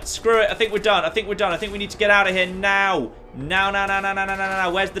jet. Screw it. I think we're done. I think we're done. I think we need to get out of here now.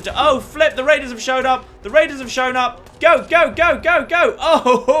 Now. Where's the... Oh, flip. The Raiders have showed up. The Raiders have shown up. Go, go, go, go, go.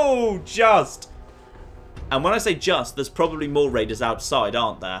 Oh, just. And when I say just, there's probably more Raiders outside,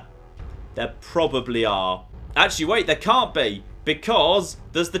 aren't there? There probably are. Actually, wait. There can't be. Because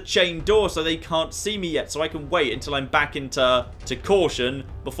there's the chain door, so they can't see me yet. So I can wait until I'm back into caution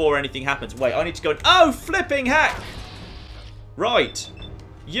before anything happens. Wait, I need to go... Oh, flipping heck. Right.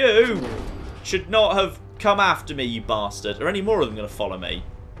 You should not have come after me, you bastard. Are any more of them going to follow me?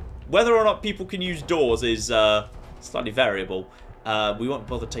 Whether or not people can use doors is slightly variable. We won't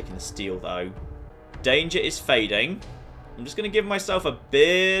bother taking the steel, though. Danger is fading. I'm just going to give myself a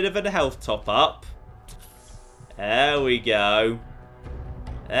bit of a health top-up. There we go.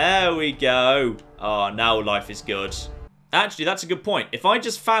 There we go. Oh, now life is good. Actually, that's a good point. If I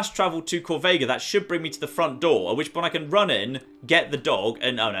just fast travel to Corvega, that should bring me to the front door, at which point I can run in, get the dog,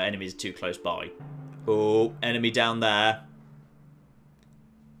 and... Oh, no, enemies are too close by. Oh, enemy down there.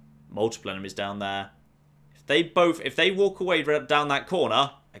 Multiple enemies down there. If they walk away down that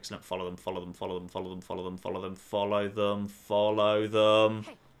corner... Excellent. Follow them, follow them, follow them, follow them, follow them, follow them, follow them, follow them.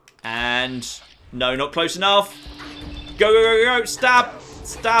 And... No, not close enough. Go, go, go, go. Stab.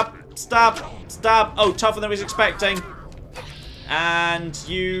 Stab. Stab. Stab. Oh, tougher than I was expecting. And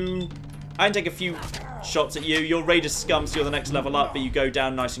you... I can take a few shots at you. Your Raider scum, so you're the next level up, but you go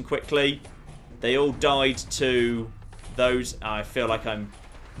down nice and quickly. They all died to those. I feel like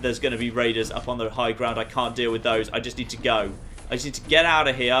there's going to be Raiders up on the high ground. I can't deal with those. I just need to go. I just need to get out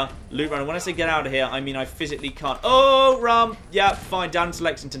of here. Loot run. And when I say get out of here, I mean I physically can't. Oh, run. Yeah, fine. Down to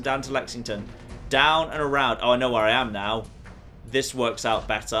Lexington. Down to Lexington. Down and around. Oh, I know where I am now. This works out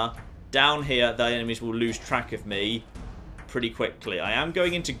better. Down here, the enemies will lose track of me pretty quickly. I am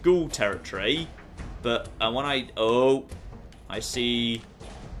going into ghoul territory, but when I see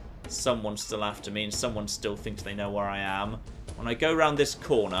someone still after me and someone still thinks they know where I am. When I go around this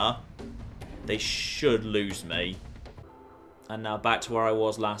corner, they should lose me. And now back to where I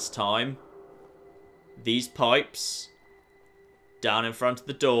was last time. These pipes down in front of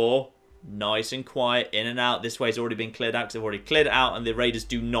the door. Nice and quiet, in and out. This way's already been cleared out because they've already cleared it out and the Raiders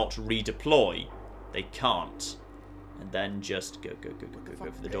do not redeploy. They can't. And then just go for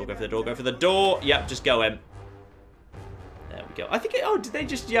the door, go for the door, go for the door. Yep, just go in. There we go. I think, oh, did they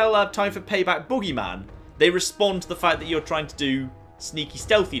just yell time for payback boogeyman? They respond to the fact that you're trying to do sneaky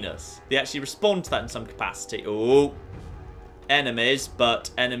stealthiness. They actually respond to that in some capacity. Oh, enemies, but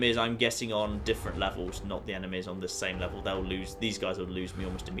enemies I'm guessing on different levels, not the enemies on the same level. They'll lose, these guys will lose me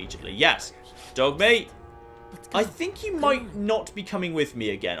almost immediately. Yes, dog meat. I think you might not be coming with me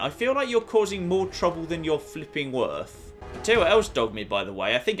again. I feel like you're causing more trouble than you're flipping worth. I'll tell you what else, dog meat, by the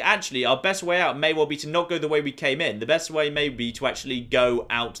way. I think actually our best way out may well be to not go the way we came in. The best way may be to actually go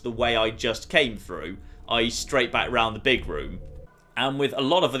out the way I just came through, i.e. straight back round the big room. And with a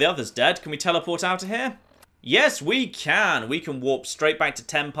lot of the others dead, can we teleport out of here? Yes, we can. We can warp straight back to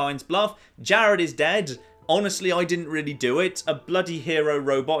 10 Pines Bluff. Jared is dead. Honestly, I didn't really do it. A bloody hero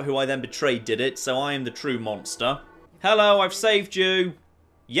robot who I then betrayed did it, so I am the true monster. Hello, I've saved you.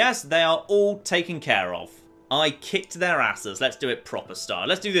 Yes, they are all taken care of. I kicked their asses. Let's do it proper style.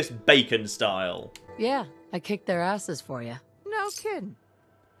 Let's do this bacon style. Yeah, I kicked their asses for you. No kidding.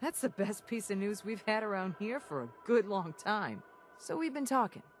 That's the best piece of news we've had around here for a good long time. So we've been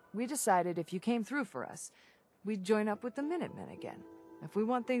talking. We decided if you came through for us, we'd join up with the Minutemen again. If we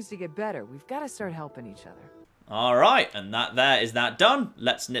want things to get better, we've got to start helping each other. Alright, and that done.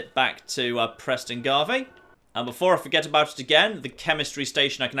 Let's nip back to Preston Garvey. And before I forget about it again, the chemistry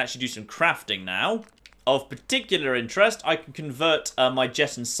station, I can actually do some crafting now. Of particular interest, I can convert my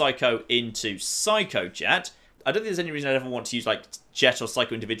Jet and Psycho into Psycho Jet. I don't think there's any reason I'd ever want to use like Jet or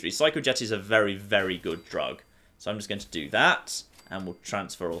Psycho individually. Psycho Jet is a very, very good drug. So I'm just going to do that. And we'll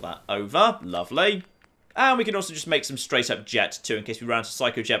transfer all that over. Lovely. And we can also just make some straight up Jet too, in case we run out of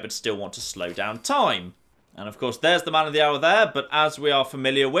Psycho Jet but still want to slow down time. And of course, there's the man of the hour there, but as we are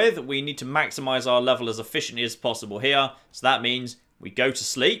familiar with, we need to maximize our level as efficiently as possible here. So that means we go to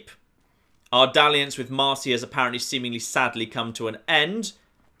sleep. Our dalliance with Marcy has apparently seemingly sadly come to an end.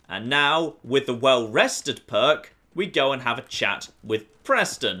 And now, with the well-rested perk, we go and have a chat with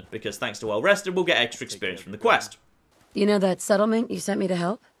Preston, because thanks to well-rested, we'll get extra experience from the quest. You know that settlement you sent me to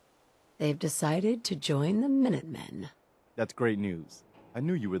help? They've decided to join the Minutemen. That's great news. I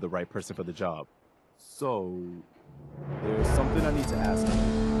knew you were the right person for the job. So, there's something I need to ask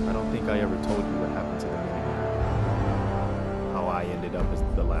you. I don't think I ever told you what happened to the Minutemen. How I ended up as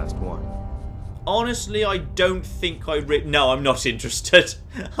the last one. Honestly, I don't think No, I'm not interested.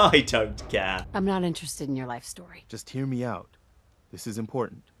 I don't care. I'm not interested in your life story. Just hear me out. This is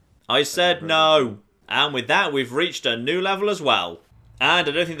important. I said no. And with that, we've reached a new level as well. And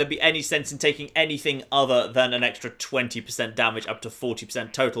I don't think there'd be any sense in taking anything other than an extra 20% damage up to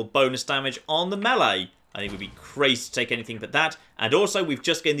 40% total bonus damage on the melee. I think it would be crazy to take anything but that. And also, we've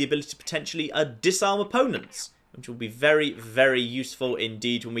just gained the ability to potentially disarm opponents, which will be very, very useful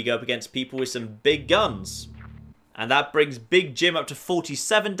indeed when we go up against people with some big guns. And that brings Big Jim up to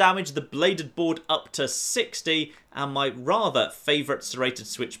 47 damage, the bladed board up to 60, and my rather favourite serrated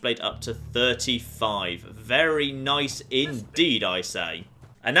switchblade up to 35. Very nice indeed, I say.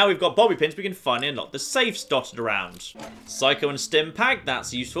 And now we've got bobby pins, we can finally unlock the safes dotted around. Psycho and Stim Pack,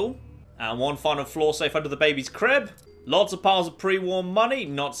 that's useful. And one final floor safe under the baby's crib. Lots of piles of pre-war money,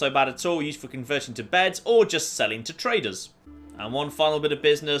 not so bad at all, used for converting to beds or just selling to traders. And one final bit of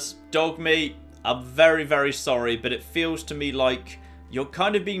business, dog meat. I'm very, very sorry, but it feels to me like you're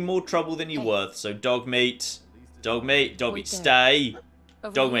kind of being more trouble than you're worth. So dog meat, stay.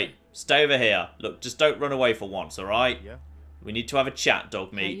 Dog meat, stay over here. Look, just don't run away for once, alright? Yeah. We need to have a chat,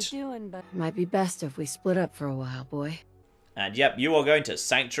 dog meat. How you doing, bud? Might be best if we split up for a while, boy. And yep, you are going to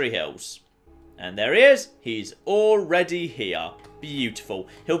Sanctuary Hills. And there he is. He's already here. Beautiful.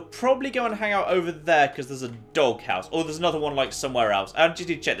 He'll probably go and hang out over there because there's a doghouse. Or there's another one like somewhere else. I just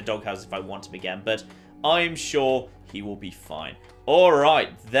need to check the doghouse if I want him again. But I'm sure he will be fine.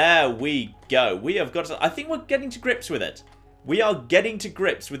 Alright, there we go. We have got to... I think we're getting to grips with it. We are getting to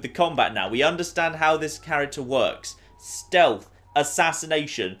grips with the combat now. We understand how this character works. Stealth,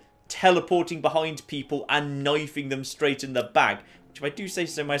 assassination, teleporting behind people and knifing them straight in the back. Which, if I do say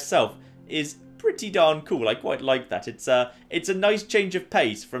so myself, is pretty darn cool. I quite like that. It's a nice change of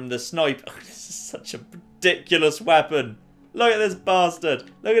pace from the snipe. Oh, this is such a ridiculous weapon. Look at this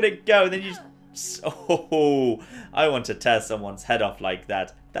bastard. Look at it go. And then you just... Oh, I want to tear someone's head off like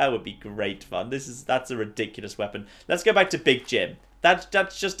that. That would be great fun. That's a ridiculous weapon. Let's go back to Big Jim. That's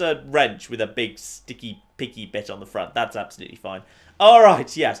just a wrench with a big sticky picky bit on the front. That's absolutely fine.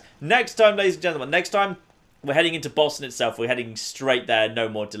 Alright, yes. Next time, ladies and gentlemen, next time we're heading into Boston itself. We're heading straight there, no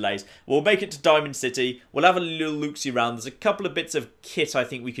more delays. We'll make it to Diamond City. We'll have a little look-see around. There's a couple of bits of kit I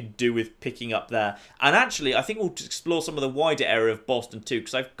think we could do with picking up there. And actually, I think we'll explore some of the wider area of Boston too,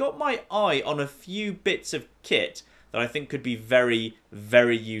 because I've got my eye on a few bits of kit that I think could be very,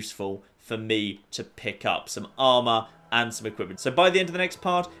 very useful for me to pick up. Some armor and some equipment. So by the end of the next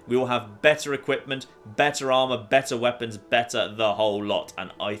part, we will have better equipment, better armor, better weapons, better the whole lot.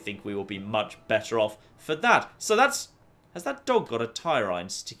 And I think we will be much better off for that. So that's... Has that dog got a tire iron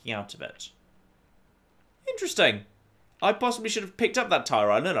sticking out of it? Interesting. I possibly should have picked up that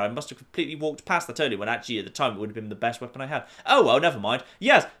tire iron. No, I must have completely walked past that earlier when actually at the time it would have been the best weapon I had. Oh, well, never mind.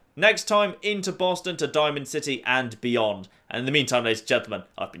 Yes, next time into Boston to Diamond City and beyond. And in the meantime, ladies and gentlemen,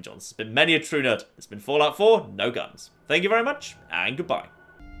 I've been John. It's been many a true nerd. It's been Fallout 4, no guns. Thank you very much, and goodbye.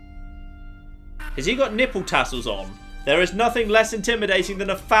 Has he got nipple tassels on? There is nothing less intimidating than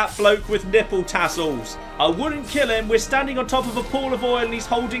a fat bloke with nipple tassels. I wouldn't kill him. We're standing on top of a pool of oil and he's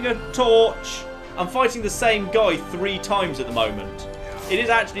holding a torch. I'm fighting the same guy 3 times at the moment. It is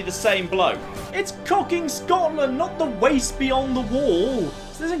actually the same bloke. It's cocking Scotland, not the waste beyond the wall.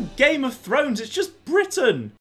 This isn't Game of Thrones, it's just Britain.